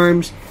their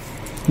arms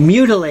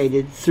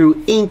mutilated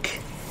through ink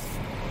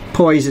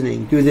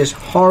poisoning, through this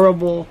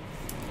horrible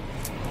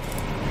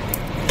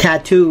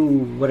tattoo,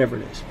 whatever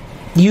it is.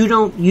 You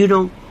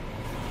don't.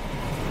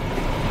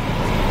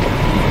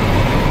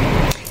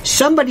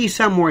 Somebody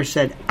somewhere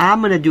said, I'm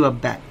going to do a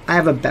bet. I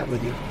have a bet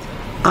with you.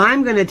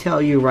 I'm going to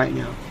tell you right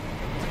now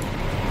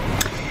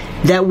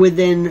that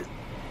within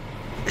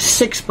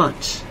 6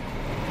 months,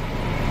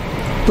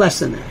 less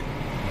than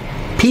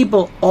that,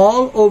 people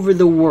all over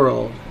the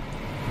world,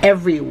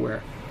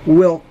 everywhere,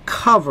 will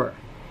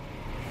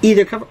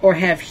either cover or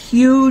have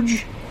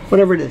huge,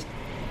 whatever it is,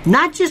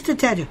 not just a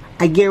tattoo,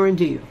 I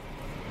guarantee you.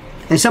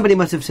 And somebody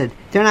must have said,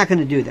 they're not going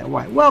to do that.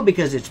 Why? Well,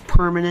 because it's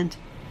permanent,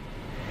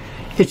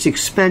 it's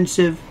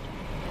expensive,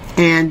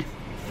 and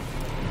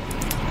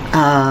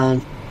I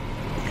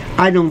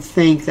don't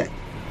think that...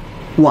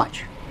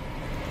 Watch.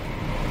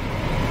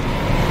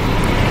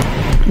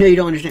 No, you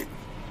don't understand.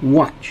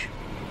 Watch.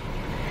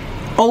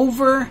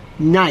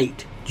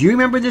 Overnight. Do you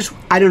remember this?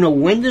 I don't know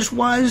when this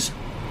was.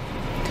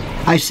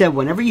 I said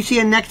whenever you see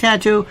a neck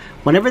tattoo,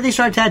 whenever they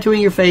start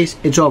tattooing your face,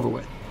 it's over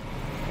with.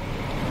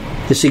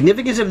 The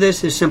significance of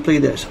this is simply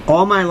this.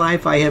 All my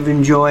life I have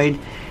enjoyed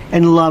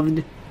and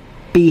loved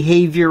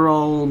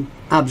behavioral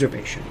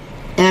observation,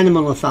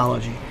 animal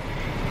ethology.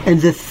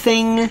 And the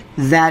thing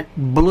that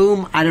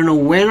blew, I don't know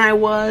when I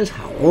was,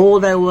 how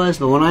old I was,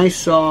 but when I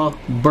saw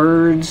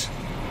birds,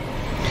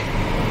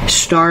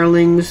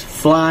 starlings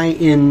fly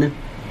in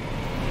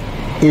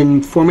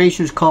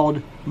formations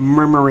called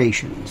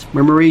murmurations.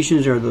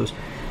 Murmurations are those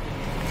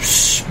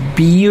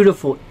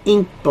beautiful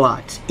ink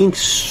blots,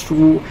 it's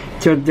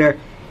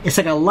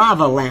like a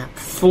lava lamp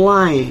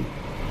flying.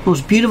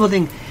 Most beautiful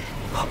thing.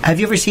 Have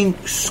you ever seen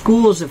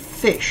schools of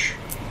fish?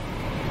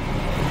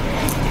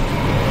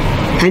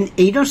 And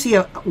you don't see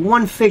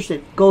one fish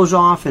that goes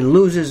off and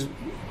loses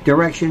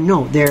direction.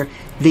 No,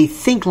 they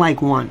think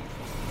like one.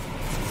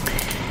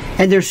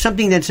 And there's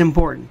something that's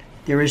important.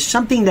 There is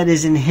something that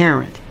is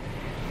inherent.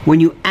 When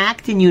you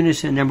act in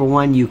unison, number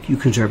one, you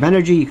conserve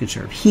energy, you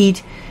conserve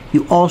heat.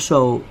 You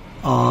also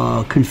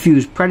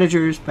confuse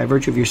predators by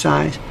virtue of your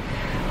size.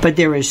 But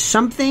there is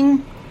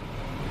something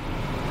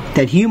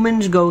that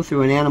humans go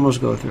through and animals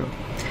go through.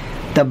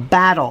 The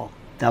battle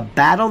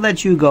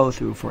that you go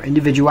through for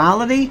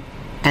individuality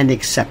and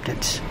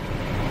acceptance.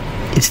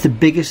 It's the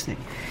biggest thing.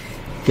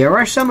 There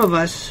are some of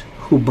us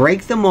who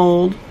break the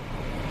mold,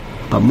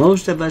 but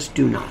most of us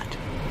do not.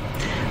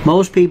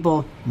 Most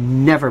people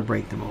never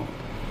break the mold.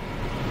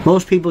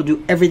 Most people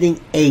do everything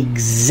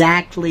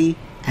exactly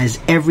as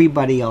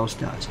everybody else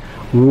does,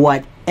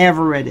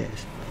 whatever it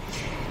is.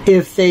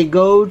 If they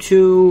go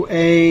to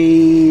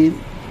a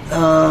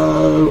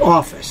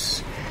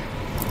office,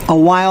 a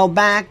while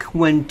back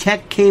when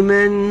tech came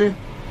in,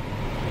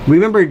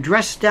 remember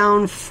Dress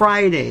Down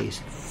Fridays?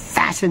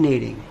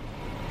 Fascinating.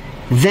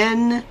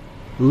 Then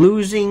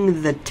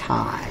losing the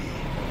tie.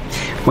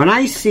 When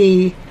I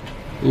see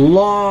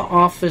law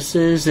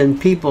offices and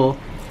people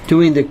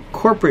doing the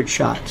corporate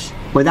shots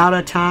without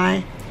a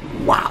tie,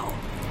 wow.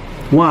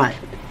 Why?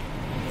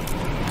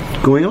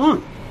 Going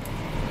along.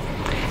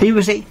 And you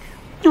would say,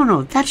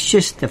 no, that's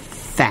just a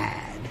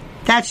fad.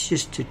 That's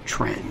just a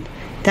trend.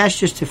 That's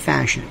just a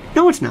fashion.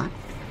 No, it's not.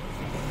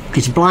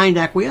 It's blind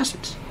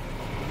acquiescence.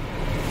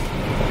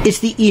 It's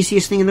the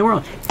easiest thing in the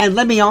world. And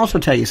let me also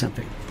tell you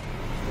something.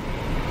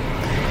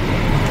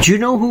 Do you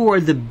know who are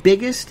the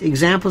biggest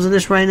examples of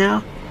this right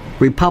now?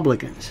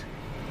 Republicans.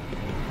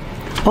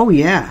 Oh,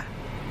 yeah.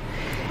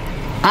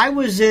 I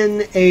was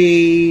in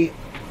a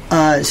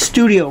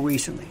studio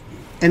recently,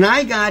 and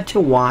I got to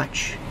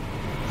watch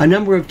a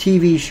number of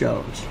TV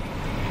shows,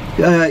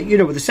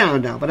 with the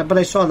sound down, but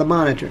I saw the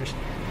monitors,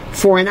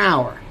 for an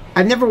hour.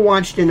 I've never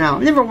watched an hour.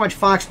 I've never watched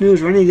Fox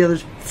News or any of the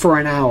others for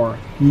an hour.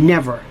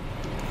 Never.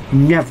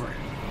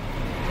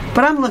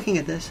 But I'm looking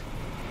at this,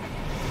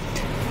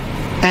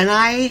 and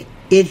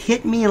it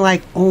hit me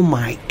like, oh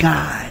my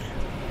God,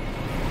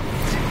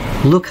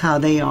 look how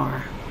they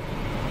are.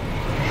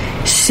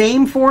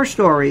 Same 4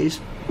 stories,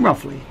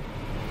 roughly.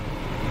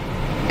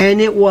 And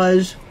it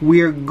was,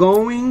 we're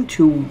going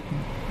to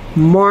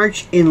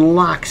march in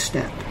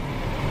lockstep.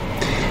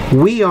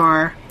 We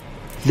are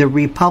the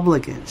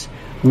Republicans.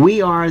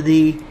 We are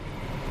the...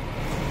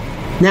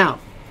 Now,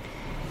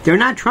 they're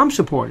not Trump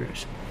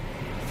supporters.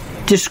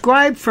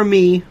 Describe for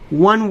me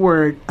one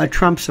word, a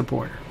Trump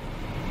supporter.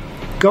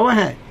 Go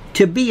ahead.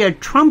 To be a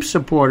Trump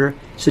supporter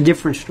is a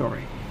different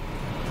story.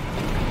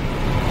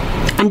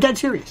 I'm dead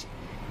serious.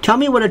 Tell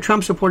me what a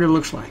Trump supporter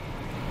looks like.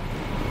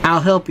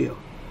 I'll help you.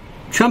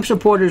 Trump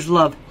supporters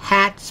love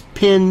hats,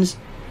 pins,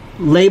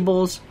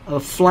 labels,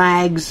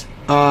 flags,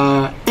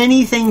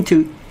 anything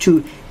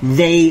to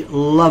they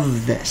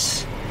love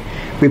this.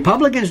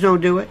 Republicans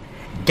don't do it.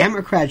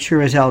 Democrats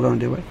sure as hell don't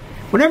do it.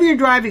 Whenever you're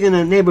driving in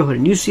a neighborhood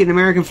and you see an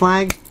American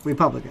flag,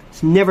 Republican.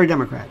 It's never a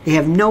Democrat. They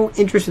have no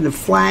interest in the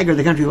flag or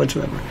the country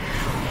whatsoever.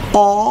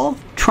 All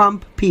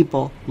Trump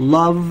people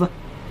love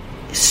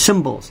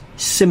symbols,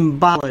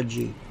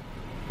 symbology.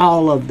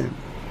 All of them.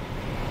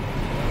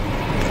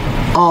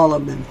 All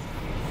of them.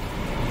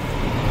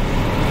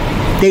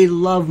 They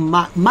love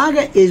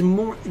MAGA is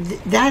more,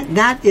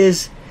 that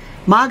is,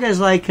 MAGA is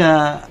like,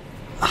 how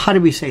do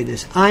we say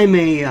this?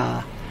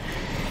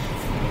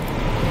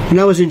 When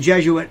I was in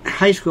Jesuit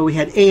high school, we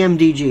had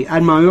AMDG,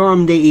 Ad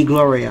Maiorem Dei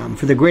Gloriam,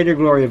 for the greater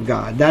glory of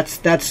God.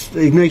 That's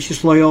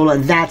Ignatius Loyola,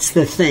 that's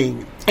the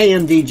thing.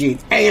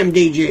 AMDG,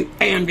 AMDG,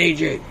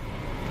 AMDG.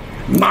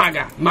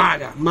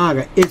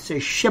 MAGA. It's a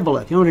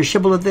shibboleth. You know what a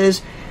shibboleth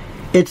is?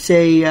 It's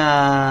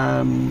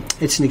an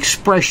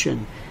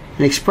expression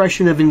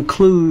of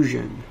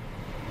inclusion.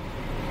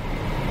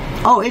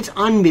 Oh, it's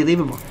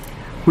unbelievable.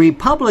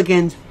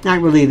 Republicans,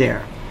 not really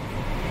there.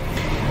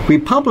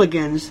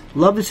 Republicans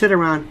love to sit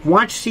around,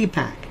 watch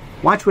CPAC,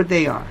 watch what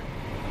they are.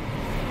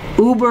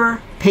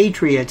 Uber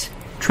patriots,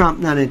 Trump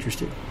not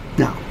interested.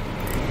 No.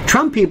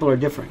 Trump people are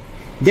different.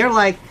 They're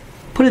like,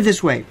 put it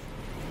this way,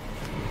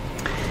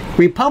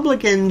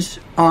 Republicans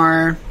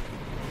are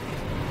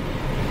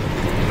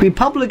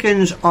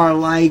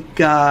like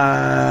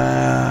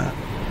a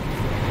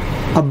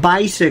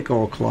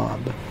bicycle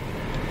club.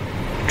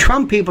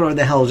 Trump people are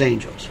the Hells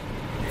Angels.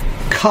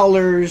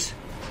 Colors,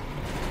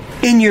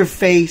 in your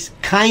face,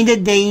 kind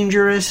of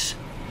dangerous.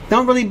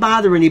 Don't really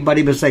bother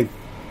anybody, but it's like,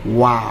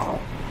 wow.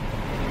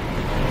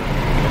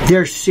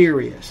 They're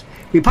serious.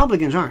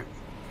 Republicans aren't.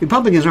 They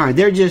don't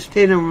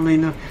really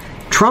know.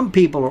 Trump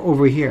people are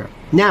over here.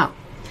 Now,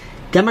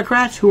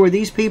 Democrats, who are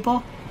these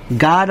people?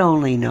 God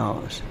only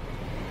knows.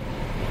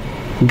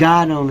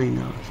 God only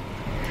knows.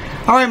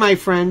 All right, my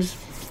friends,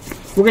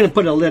 we're going to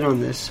put a lid on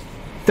this.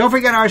 Don't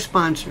forget our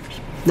sponsors.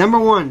 Number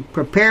 1,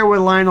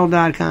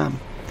 preparewithlionel.com.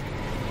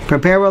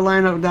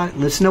 Preparewithlionel.com.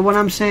 Listen to what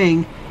I'm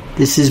saying.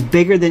 This is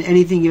bigger than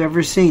anything you've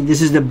ever seen.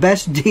 This is the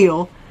best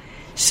deal.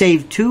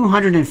 Save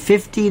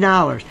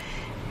 $250.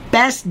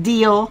 Best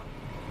deal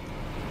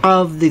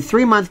of the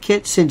 3-month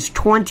kit since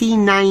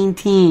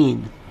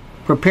 2019.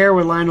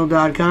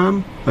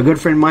 Preparewithlionel.com. My good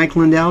friend Mike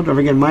Lindell. Don't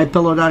forget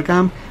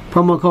mypillow.com.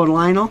 Promo code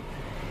Lionel.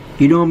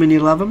 You know him and you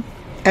love him.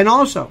 And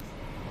also,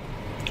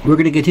 we're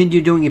going to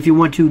continue doing, if you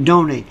want to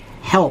donate,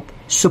 help,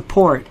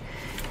 support,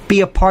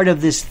 be a part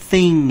of this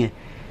thing.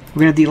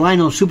 We're going to have the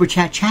Lionel Super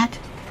Chat.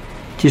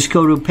 Just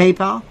go to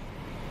PayPal.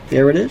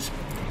 There it is.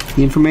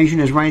 The information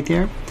is right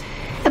there.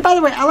 And by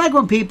the way, I like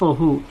when people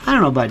who, I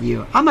don't know about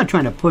you, I'm not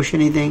trying to push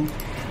anything,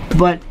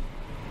 but,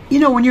 you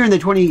know, when you're in the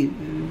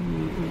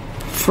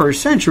 21st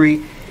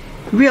century,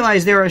 you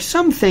realize there are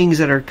some things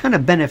that are kind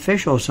of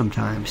beneficial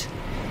sometimes.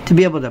 To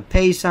be able to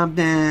pay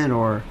something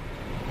or,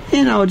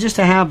 you know, just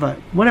to have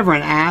an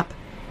app.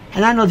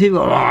 And I know people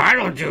go, I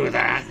don't do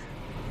that.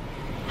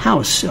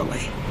 How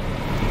silly.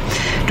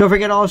 Don't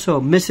forget also,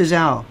 Mrs.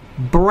 L.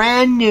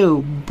 Brand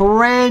new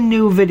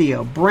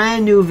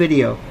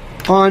video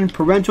on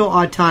parental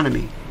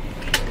autonomy.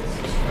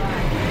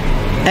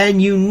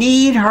 And you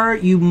need her,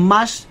 you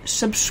must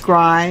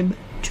subscribe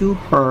to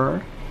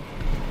her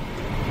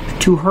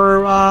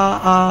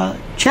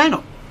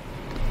channel.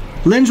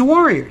 Lynn's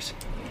Warriors.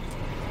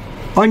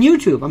 On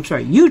YouTube. I'm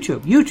sorry.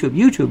 YouTube.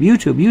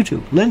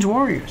 Lynn's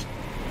Warriors.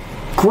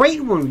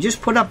 Great one. We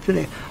just put up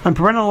today on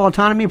parental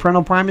autonomy,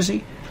 parental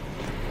primacy,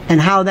 and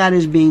how that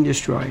is being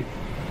destroyed.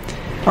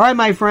 All right,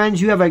 my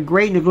friends. You have a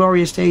great and a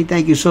glorious day.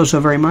 Thank you so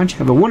very much.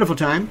 Have a wonderful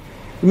time.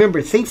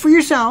 Remember, think for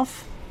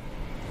yourself.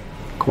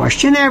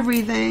 Question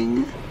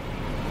everything.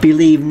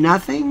 Believe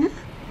nothing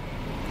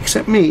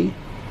except me.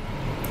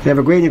 Have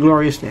a great and a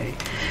glorious day.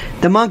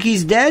 The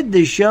monkey's dead.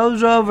 The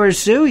show's over.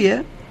 Sue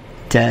ya.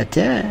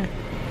 Ta-ta.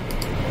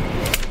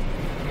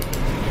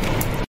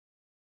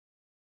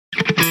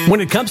 When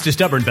it comes to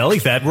stubborn belly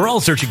fat, we're all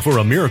searching for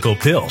a miracle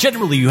pill.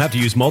 Generally, you have to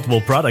use multiple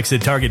products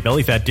that target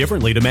belly fat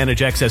differently to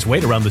manage excess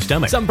weight around the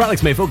stomach. Some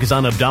products may focus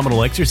on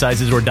abdominal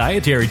exercises or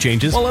dietary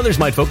changes, while others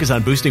might focus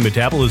on boosting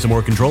metabolism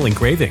or controlling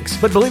cravings.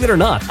 But believe it or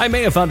not, I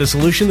may have found a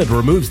solution that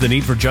removes the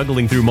need for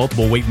juggling through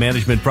multiple weight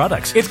management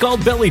products. It's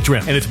called Belly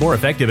Trim, and it's more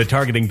effective at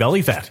targeting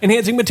belly fat,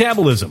 enhancing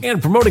metabolism,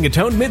 and promoting a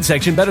toned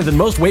midsection better than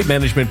most weight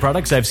management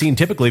products I've seen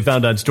typically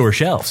found on store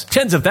shelves.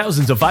 Tens of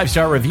thousands of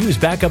 5-star reviews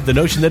back up the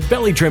notion that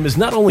Belly Trim is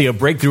not only a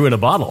breakthrough in a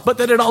bottle, but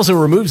that it also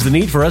removes the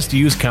need for us to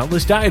use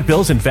countless diet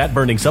pills and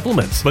fat-burning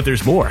supplements. But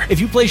there's more. If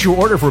you place your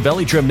order for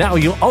Belly Trim now,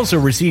 you'll also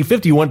receive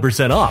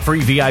 51% off,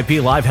 free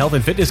VIP live health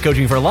and fitness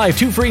coaching for life,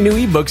 2 free new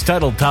ebooks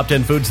titled Top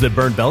 10 Foods That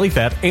Burn Belly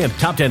Fat and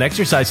Top 10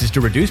 Exercises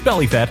to Reduce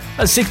Belly Fat,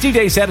 a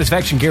 60-day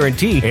satisfaction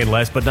guarantee, and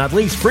last but not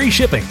least, free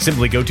shipping.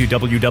 Simply go to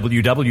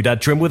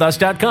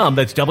www.trimwithus.com.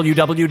 That's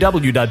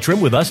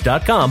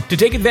www.trimwithus.com to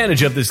take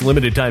advantage of this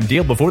limited time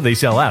deal before they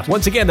sell out.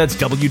 Once again, that's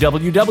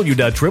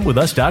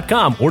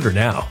www.trimwithus.com. Order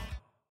now.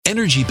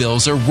 Energy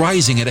bills are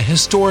rising at a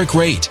historic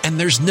rate, and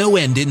there's no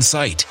end in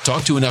sight.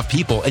 Talk to enough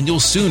people, and you'll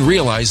soon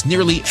realize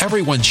nearly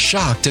everyone's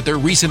shocked at their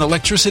recent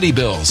electricity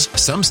bills.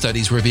 Some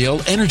studies reveal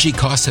energy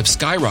costs have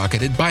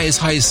skyrocketed by as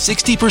high as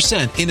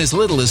 60% in as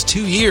little as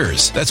 2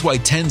 years. That's why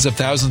tens of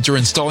thousands are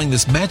installing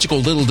this magical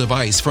little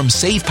device from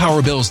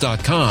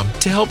SavePowerBills.com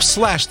to help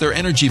slash their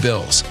energy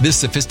bills. This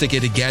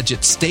sophisticated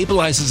gadget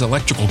stabilizes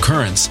electrical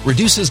currents,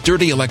 reduces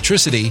dirty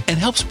electricity, and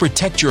helps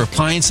protect your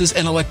appliances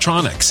and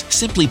electronics.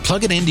 Simply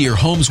plug it into your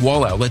home's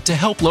wall outlet to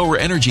help lower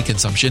energy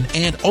consumption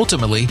and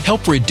ultimately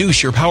help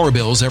reduce your power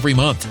bills every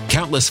month.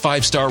 Countless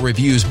 5-star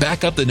reviews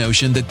back up the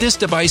notion that this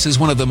device is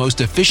one of the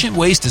most efficient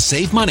ways to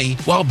save money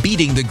while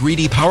beating the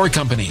greedy power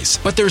companies.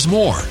 But there's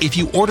more. If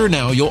you order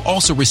now, you'll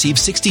also receive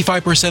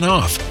 65%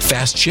 off,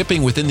 fast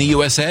shipping within the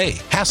USA,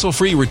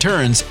 hassle-free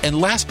returns, and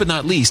last but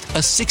not least, a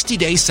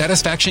 60-day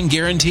satisfaction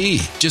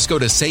guarantee. Just go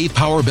to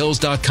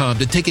SavePowerBills.com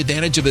to take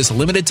advantage of this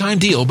limited time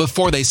deal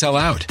before they sell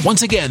out.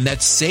 Once again,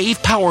 that's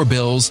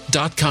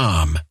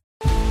SavePowerBills.com.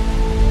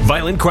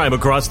 Violent crime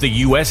across the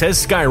U.S.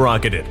 has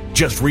skyrocketed.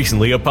 Just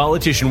recently, a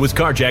politician was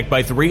carjacked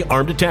by 3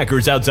 armed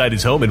attackers outside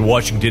his home in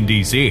Washington,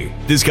 D.C.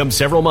 This comes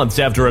several months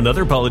after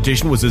another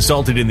politician was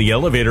assaulted in the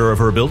elevator of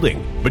her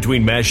building.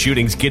 Between mass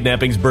shootings,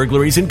 kidnappings,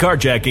 burglaries, and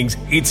carjackings,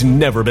 it's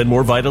never been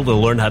more vital to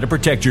learn how to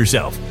protect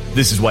yourself.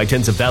 This is why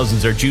tens of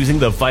thousands are choosing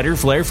the Fighter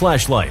Flare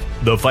flashlight.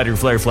 The Fighter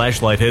Flare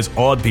flashlight has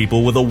awed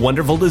people with a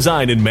wonderful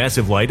design and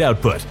massive light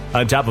output.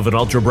 On top of an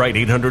ultra-bright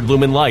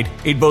 800-lumen light,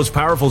 it boasts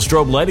powerful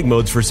strobe lighting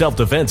modes for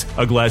self-defense,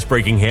 a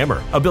glass-breaking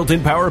hammer, a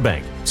built-in power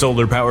bank,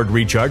 solar-powered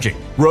recharging,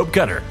 rope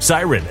cutter,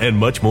 siren, and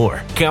much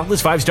more.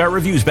 Countless 5-star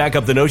reviews back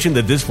up the notion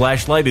that this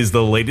flashlight is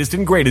the latest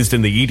and greatest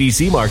in the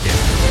EDC market.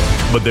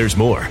 But there's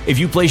more. If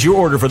you place your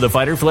order for the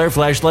Fighter Flare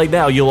flashlight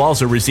now, you'll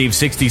also receive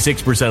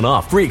 66%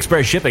 off, free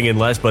express shipping, and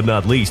last but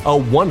not least, a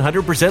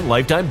 100%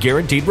 lifetime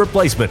guaranteed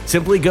replacement.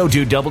 Simply go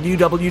to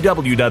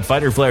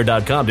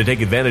www.fighterflare.com to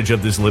take advantage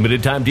of this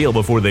limited time deal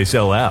before they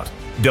sell out.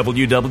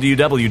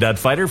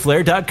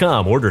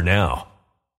 www.fighterflare.com. Order now.